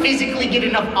couldn't physically get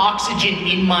enough oxygen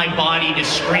in my body to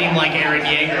scream like Aaron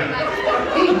Yeager.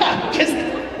 Yeah, just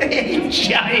a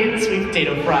giant sweet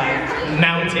potato fry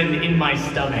mountain in my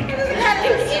stomach. It had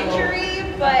an injury,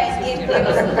 but it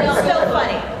was still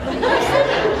funny.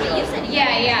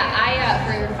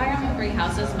 For Fire Emblem Three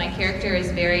Houses, my character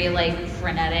is very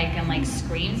frenetic and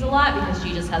screams a lot because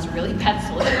she just has really bad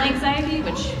social anxiety,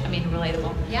 which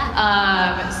relatable.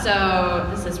 Yeah. So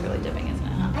this is really dipping, isn't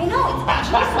it? I know,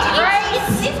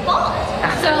 it's bold.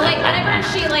 So whenever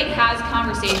she has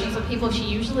conversations with people, she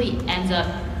usually ends up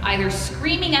either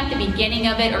screaming at the beginning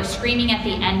of it or screaming at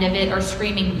the end of it or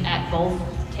screaming at both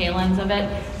tail ends of it.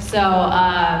 So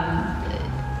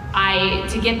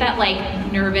to get that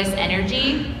nervous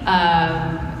energy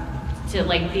to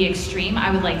the extreme,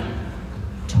 I would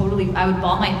I would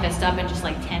ball my fist up and just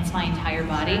tense my entire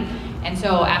body. And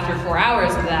so after 4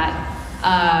 hours of that,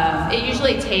 it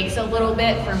usually takes a little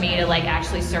bit for me to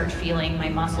actually start feeling my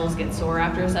muscles get sore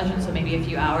after a session, so maybe a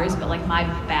few hours, but my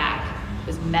back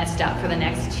was messed up for the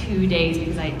next 2 days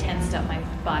because I tensed up my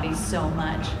body so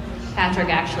much. Patrick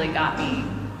actually got me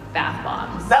bath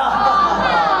bombs.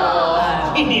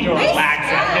 You need to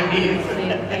relax after these.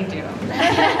 They do.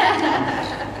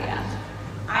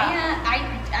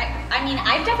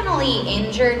 I've definitely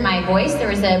injured my voice. There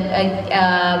was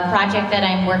a project that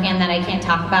I'm working on that I can't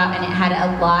talk about, and it had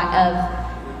a lot of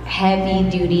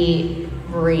heavy-duty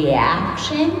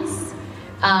reactions.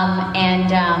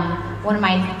 One of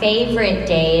my favorite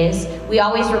days, we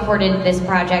always reported this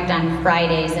project on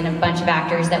Fridays, and a bunch of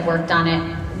actors that worked on it,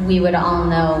 we would all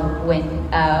know when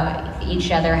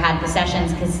each other had the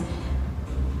sessions, because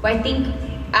I think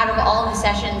out of all the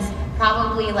sessions,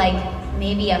 probably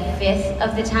maybe 1/5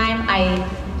 of the time, I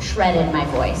shredded my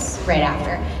voice right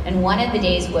after. And one of the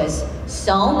days was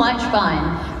so much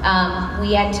fun.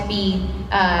 We had to be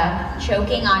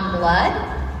choking on blood,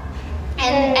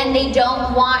 and they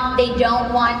don't want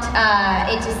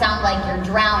it to sound like you're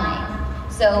drowning.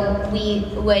 So we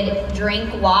would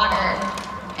drink water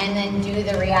and then do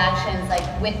the reactions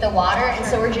like with the water, and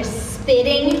so we're just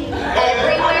spitting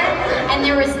everywhere. And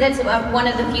that's one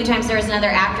of the few times there was another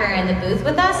actor in the booth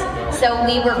with us, so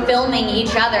we were filming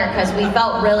each other because we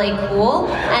felt really cool.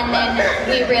 And then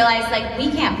we realized like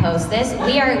we can't post this.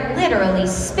 We are literally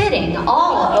spitting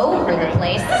all over the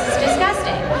place. This is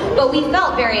disgusting. But we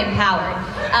felt very empowered.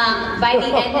 By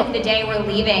the end of the day, we're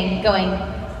leaving going,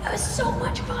 that was so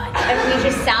much fun. And we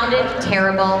just sounded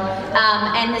terrible.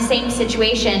 And the same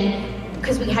situation,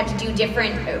 because we had to do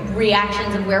different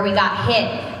reactions of where we got hit,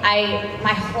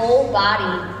 my whole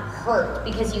body hurt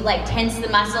because you like tense the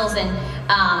muscles,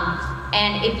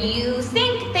 and if you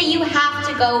think that you have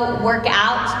to go work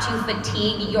out to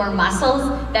fatigue your muscles,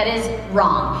 that is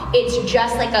wrong. It's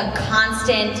just like a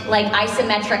constant, like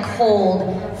isometric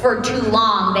hold for too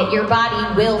long that your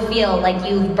body will feel like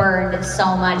you've burned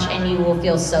so much and you will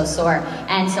feel so sore.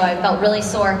 And so I felt really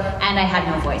sore and I had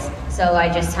no voice. So I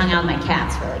just hung out with my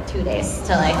cats for like 2 days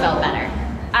till I felt better.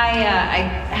 I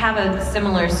have a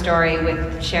similar story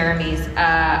with Cherami's.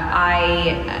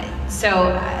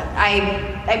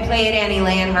 I played Annie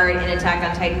Leonhardt in Attack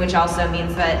on Titan, which also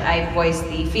means that I voiced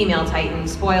the female Titan.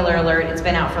 Spoiler alert, it's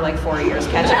been out for like 4 years,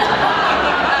 catch up.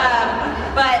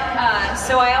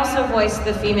 So I also voiced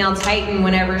the female Titan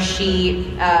whenever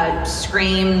she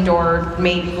screamed or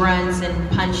made grunts and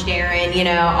punched Eren, you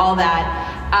know, all that.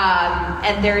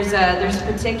 And there's a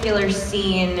particular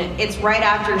scene, it's right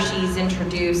after she's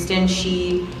introduced and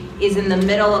she is in the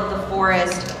middle of the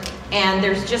forest, and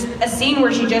there's just a scene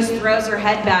where she just throws her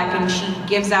head back and she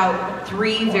gives out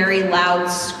 3 very loud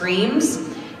screams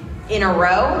in a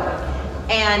row.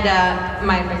 And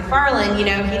Mike McFarlane, you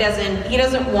know, he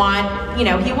doesn't want, you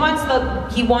know, he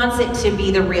wants it to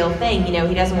be the real thing, you know,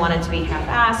 he doesn't want it to be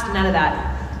half-assed, none of that.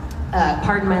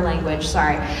 Pardon my language,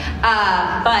 sorry.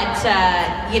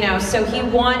 You know, so he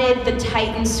wanted the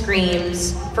Titan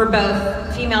screams for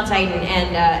both female Titan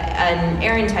and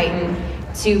Eren Titan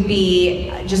to be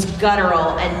just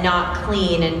guttural and not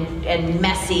clean and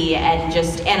messy and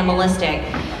just animalistic.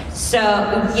 So,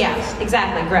 yeah,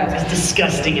 exactly, gross. As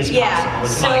disgusting as possible.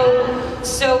 Yeah,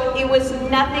 so it was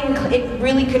nothing, it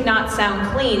really could not sound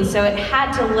clean, so it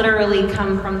had to literally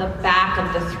come from the back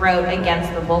of the throat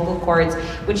against the vocal cords,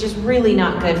 which is really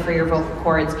not good for your vocal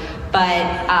cords. But,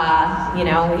 you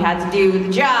know, we had to do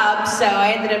the job, so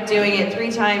I ended up doing it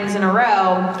 3 times in a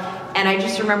row. And I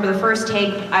just remember the first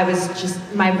take,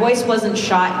 my voice wasn't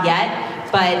shot yet.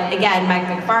 But again, Mike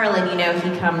McFarlane, you know,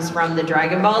 he comes from the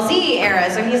Dragon Ball Z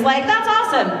era, so he's like, that's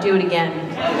awesome, do it again.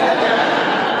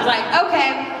 I was like,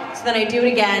 okay. So then I do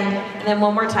it again, and then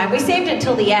one more time. We saved it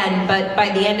till the end, but by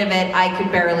the end of it, I could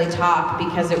barely talk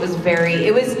because it was a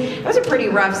pretty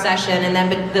rough session, and then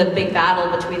the big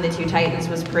battle between the 2 Titans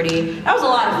was that was a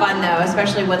lot of fun though,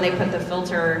 especially when they put the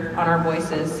filter on our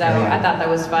voices, so I thought that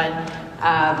was fun.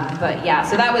 But yeah,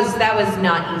 so that was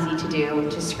not easy to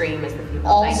do, to scream as the people.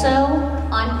 Also,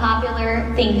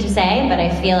 unpopular thing to say, but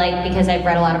I feel like because I've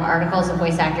read a lot of articles of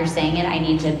voice actors saying it, I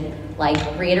need to like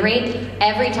reiterate.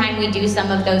 Every time we do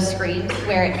some of those screams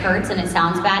where it hurts and it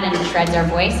sounds bad and it shreds our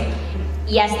voice,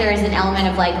 yes, there is an element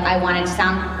of like, I want it to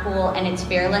sound cool and it's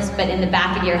fearless, but in the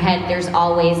back of your head, there's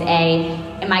always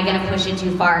am I gonna push it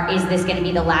too far? Is this gonna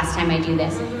be the last time I do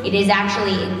this? It is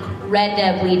actually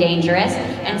incredibly dangerous,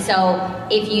 and so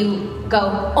if you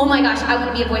go, oh my gosh, I want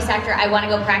to be a voice actor, I want to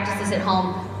go practice this at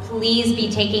home, please be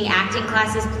taking acting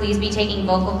classes, please be taking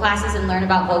vocal classes and learn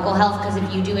about vocal health, because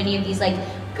if you do any of these like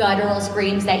guttural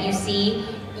screams that you see,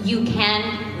 you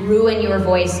can ruin your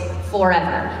voice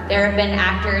forever. There have been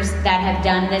actors that have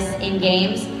done this in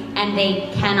games and they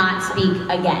cannot speak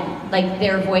again. Like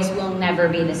their voice will never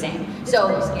be the same.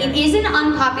 So it is an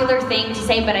unpopular thing to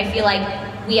say, but I feel like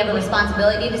we have a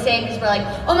responsibility to say it because we're like,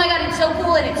 oh my god, it's so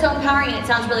cool and it's so empowering and it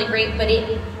sounds really great, but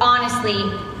it honestly,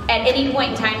 at any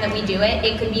point in time that we do it,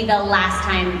 it could be the last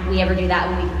time we ever do that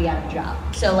when we could be out of a job.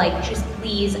 So like, just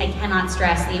please, I cannot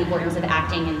stress the importance of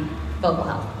acting and vocal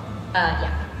health.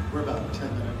 Yeah. We're about 10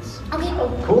 minutes. Okay.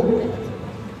 Cool.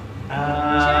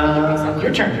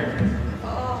 Your turn.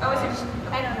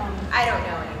 I don't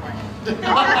know anymore.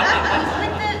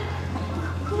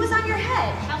 Who was on your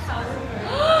head?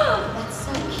 That's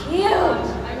so cute.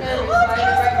 I'm nervous. Oh,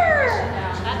 Casper!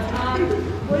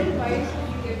 What advice would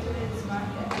you give to an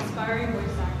aspiring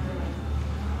voice actor?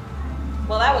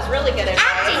 Well, that was really good advice.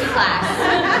 Acting class.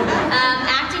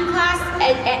 Acting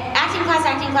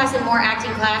class, and more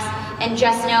acting class. And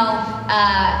just know,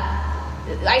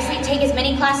 I say take as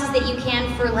many classes that you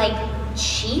can for like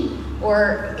cheap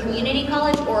or community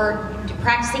college or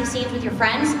practicing scenes with your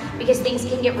friends, because things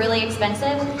can get really expensive,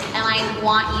 and I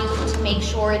want you to make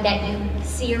sure that you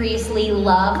seriously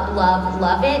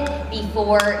love it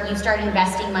before you start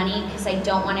investing money, because I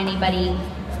don't want anybody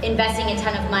investing a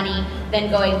ton of money, then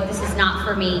going, this is not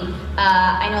for me.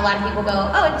 I know a lot of people go,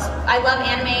 oh, I love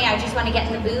anime, I just want to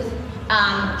get in the booth.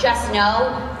 Just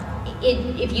know,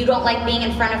 if you don't like being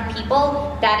in front of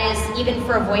people, that is, even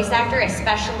for a voice actor,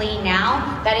 especially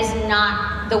now, that is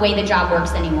not the way the job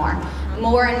works anymore.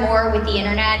 More and more with the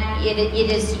internet, it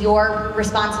is your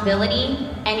responsibility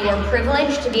and your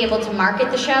privilege to be able to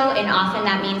market the show, and often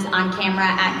that means on camera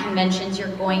at conventions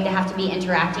you're going to have to be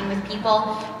interacting with people.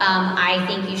 I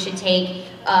think you should take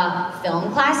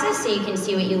film classes so you can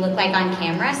see what you look like on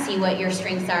camera, see what your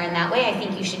strengths are in that way. I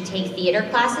think you should take theater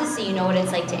classes so you know what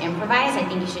it's like to improvise. I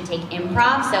think you should take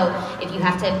improv, so if you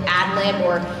have to ad-lib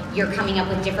or you're coming up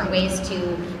with different ways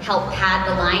to help pad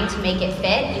the line to make it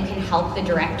fit, you can help the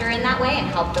director in that way and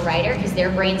help the writer, because their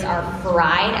brains are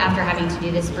fried after having to do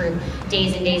this for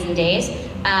days and days and days.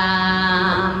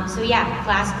 So yeah,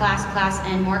 class,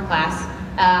 and more class.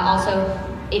 Also,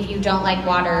 if you don't like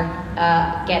water,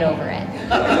 get over it.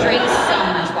 Drink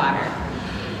so much water.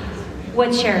 What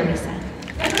Cherami said.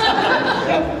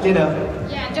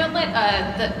 Yeah, don't let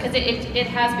because it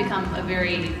has become a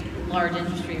very large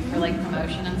industry for like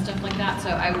promotion and stuff like that. So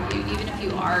even if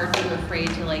you are too afraid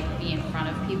to like be in front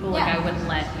of people, like I wouldn't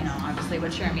let, obviously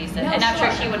what Cherami said, and I'm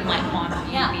sure she wouldn't let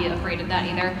you be afraid of that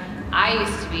either. I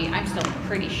used to be, I'm still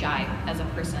pretty shy as a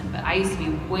person, but I used to be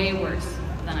way worse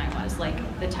than I was. Like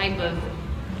the type of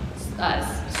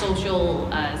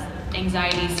social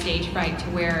anxiety, stage fright, to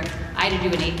where I had to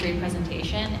do an 8th grade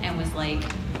presentation and was like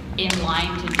in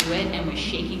line to do it and was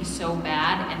shaking so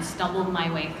bad and stumbled my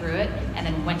way through it and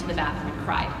then went to the bathroom and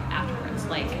cried afterwards.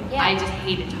 Like I just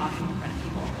hated talking in front of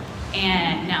people.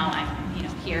 And now I'm,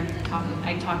 here talking.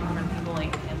 I talk in front of people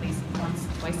like at least once,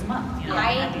 twice a month.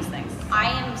 At these things. I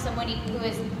am somebody who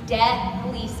is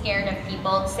deathly scared of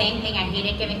people. Same thing, I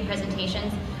hated giving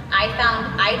presentations. I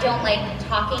found I don't like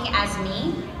talking as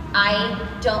me. I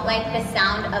don't like the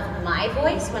sound of my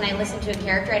voice. When I listen to a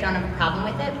character, I don't have a problem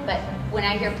with it, but when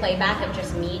I hear playback of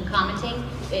just me commenting,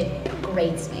 it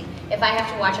grates me. If I have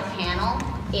to watch a panel,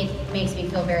 it makes me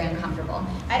feel very uncomfortable.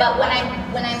 But when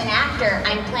I'm an actor,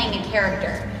 I'm playing a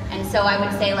character. And so I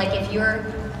would say, like, if you're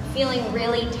feeling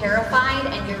really terrified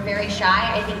and you're very shy,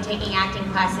 I think taking acting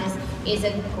classes is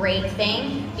a great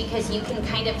thing, because you can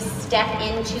kind of step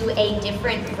into a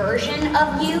different version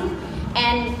of you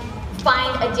and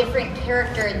find a different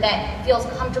character that feels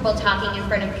comfortable talking in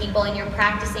front of people, and you're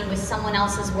practicing with someone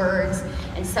else's words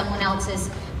and someone else's,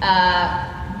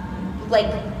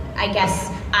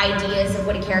 ideas of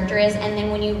what a character is. And then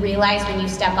when you realize, when you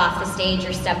step off the stage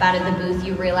or step out of the booth,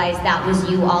 you realize that was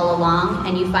you all along,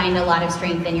 and you find a lot of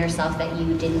strength in yourself that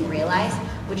you didn't realize,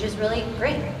 which is really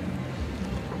great.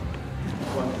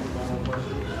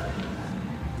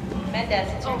 Mendez,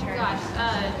 it's your turn. Gosh,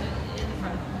 in the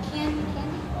front. Candy.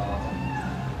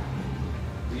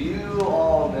 Do you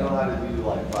all know how to do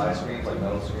like fly screens, like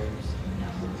metal screens?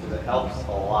 Because it helps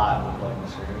a lot with like the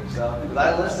screaming stuff.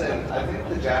 Because I think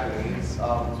the Japanese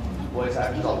voice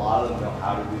actors, a lot of them know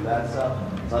how to do that stuff.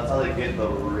 So that's how they get the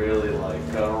really like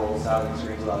guttural sounding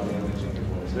screams without damaging your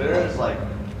voice. There is like,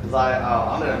 because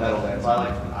I'm in a metal band, so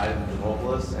I'm the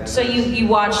vocalist. And So you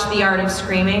watched The Art of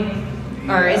Screaming?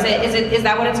 Or is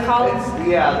that what it's called?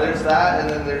 There's that, and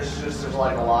then there's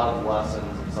like a lot of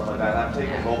lessons and stuff like that. And I've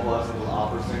taken vocal lessons with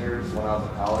opera singers when I was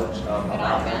in college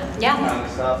about that kind of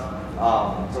stuff.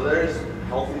 So there's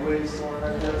healthy ways to learn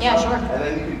that kind of stuff. Sure. And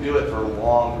then you can do it for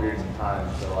long periods of time.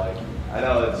 So like, I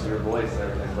know it's your voice and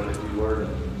everything, but if you were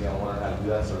to learn how to do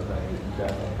that sort of thing, it would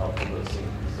definitely help with those scenes.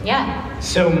 Yeah.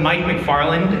 So Mike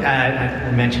McFarland,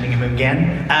 we're mentioning him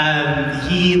again,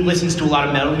 he listens to a lot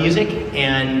of metal music,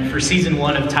 and for season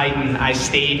 1 of Titan, I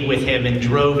stayed with him and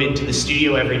drove into the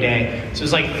studio every day. So it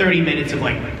was like 30 minutes of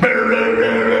like,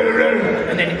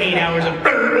 and then 8 hours of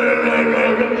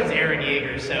as Aaron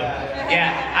Yeager. So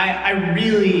yeah, I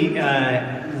really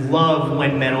love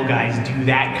when metal guys do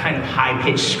that kind of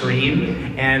high-pitched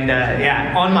scream, and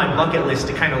on my bucket list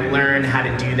to kind of learn how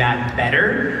to do that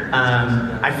better.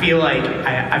 I feel like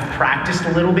I've practiced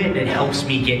a little bit, and it helps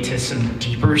me get to some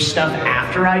deeper stuff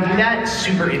after I do that. It's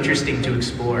super interesting to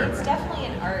explore. It's definitely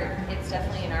an art. It's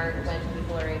definitely an art when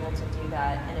people are able to do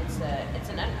that, and it's an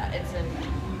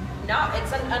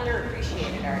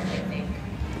underappreciated art, I think.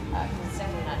 It's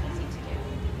simply not easy to do.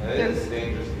 And it is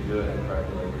dangerous if you do it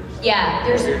incorrectly. Yeah,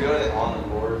 if you're doing it on the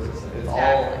boards, it's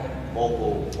all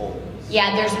vocal vocals.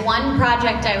 Yeah, there's one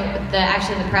project,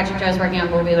 the project I was working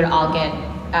on, where we would all get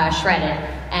shredded,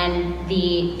 and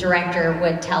the director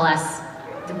would tell us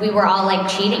we were all like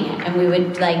cheating it, and we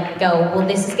would like go, well,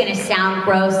 this is gonna sound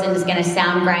gross and it's gonna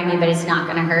sound grimy, but it's not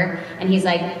gonna hurt. And he's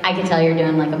like, I can tell you're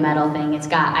doing like a metal thing.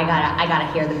 I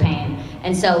gotta hear the pain.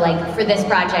 And so like for this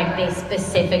project, they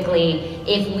specifically,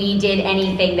 if we did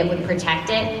anything that would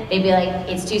protect it, they'd be like,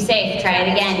 it's too safe, try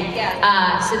it again.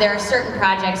 So there are certain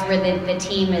projects where the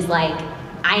team is like,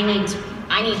 I need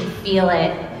to feel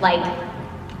it. Like,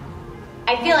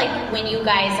 I feel like when you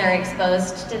guys are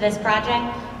exposed to this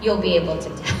project, you'll be able to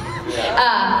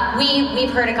tell.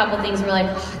 We've heard a couple things where we're like,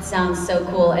 oh, it sounds so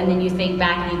cool, and then you think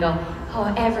back and you go,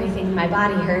 oh, everything in my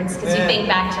body hurts, because you think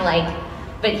back to like,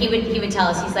 but he would tell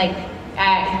us, he's like,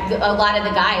 a lot of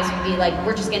the guys would be like,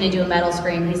 we're just gonna do a metal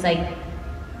scream. He's like,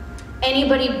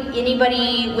 anybody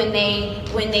when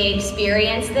they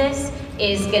experience this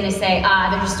is gonna say,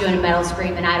 they're just doing a metal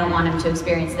scream, and I don't want them to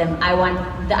experience them. I want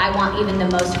even the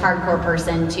most hardcore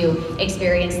person to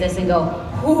experience this and go,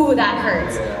 ooh, that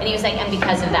hurts. And he was like, and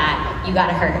because of that, you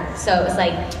gotta hurt. So it was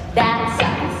like, that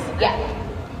sucks. Yeah,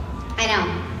 I know.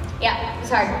 Yeah, it was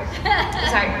hard. It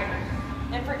was hard.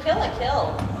 And for Kill la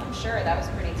Kill, I'm sure that was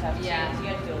pretty tough too. Yeah. You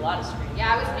had to do a lot of screaming.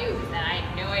 Yeah, I was new, and I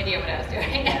had no idea what I was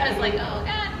doing. I was like, oh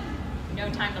god, no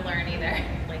time to learn either.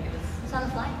 Like it was on the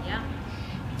fly. Yeah.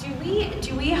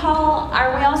 Are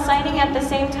we all signing at the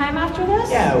same time after this?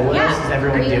 Yeah, what else is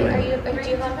everyone doing? Do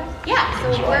you have this? Yeah,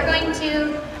 so we're going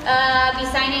to be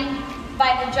signing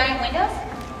by the giant windows.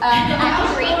 House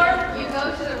floor, you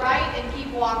go to the right and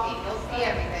keep walking. You'll see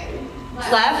everything.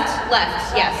 Left,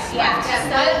 yes. Yes,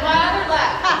 that is my other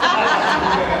left.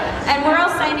 And we're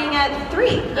all signing at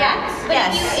 3. Yeah, but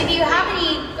Yes. if you have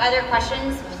any other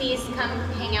questions, please come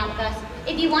hang out with us.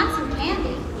 If you want some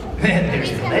candy,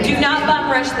 Do not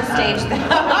bum rush the stage.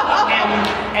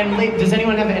 and does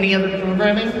anyone have any other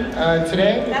programming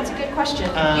today? That's a good question.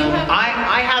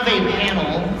 I have a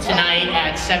panel tonight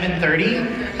at 7:30.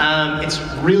 It's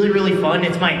really fun.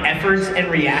 It's my efforts and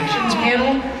reactions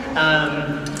panel.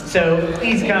 So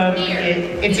please come.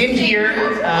 It's in here.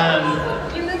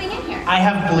 You're moving in here. I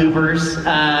have bloopers.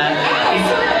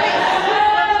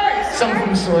 Some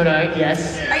from Sword Art,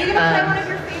 yes. Are you going to play one of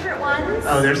your favorite ones?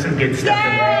 Oh, there's some good stuff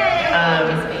in there.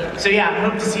 So yeah, I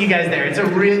hope to see you guys there. It's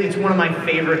one of my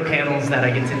favorite panels that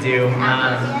I get to do.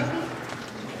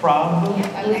 Probably.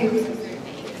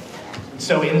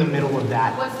 So in the middle of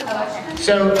that. What's the question?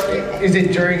 So is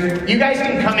it during? You guys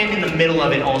can come in the middle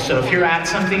of it also. If you're at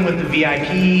something with the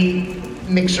VIP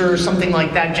mixer or something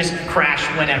like that, just crash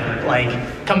whenever. Like,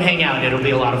 come hang out. It'll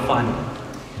be a lot of fun.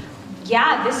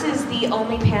 Yeah, this is the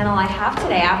only panel I have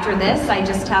today. After this, I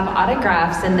just have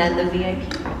autographs and then the VIP.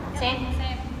 Same.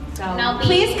 So And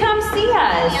please come see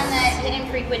us. Be on the Hidden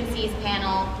Frequencies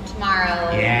panel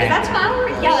tomorrow. Yeah. Is that tomorrow?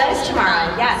 Yeah, that is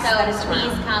tomorrow. Yes, So that is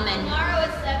tomorrow. please come and Tomorrow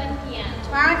at 7 p.m.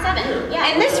 tomorrow at 7.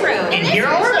 Yeah. In this room. In here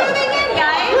also. We're moving in,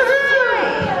 guys.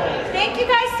 Woohoo! Thank you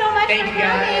guys so much Thank for you,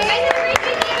 guys. coming.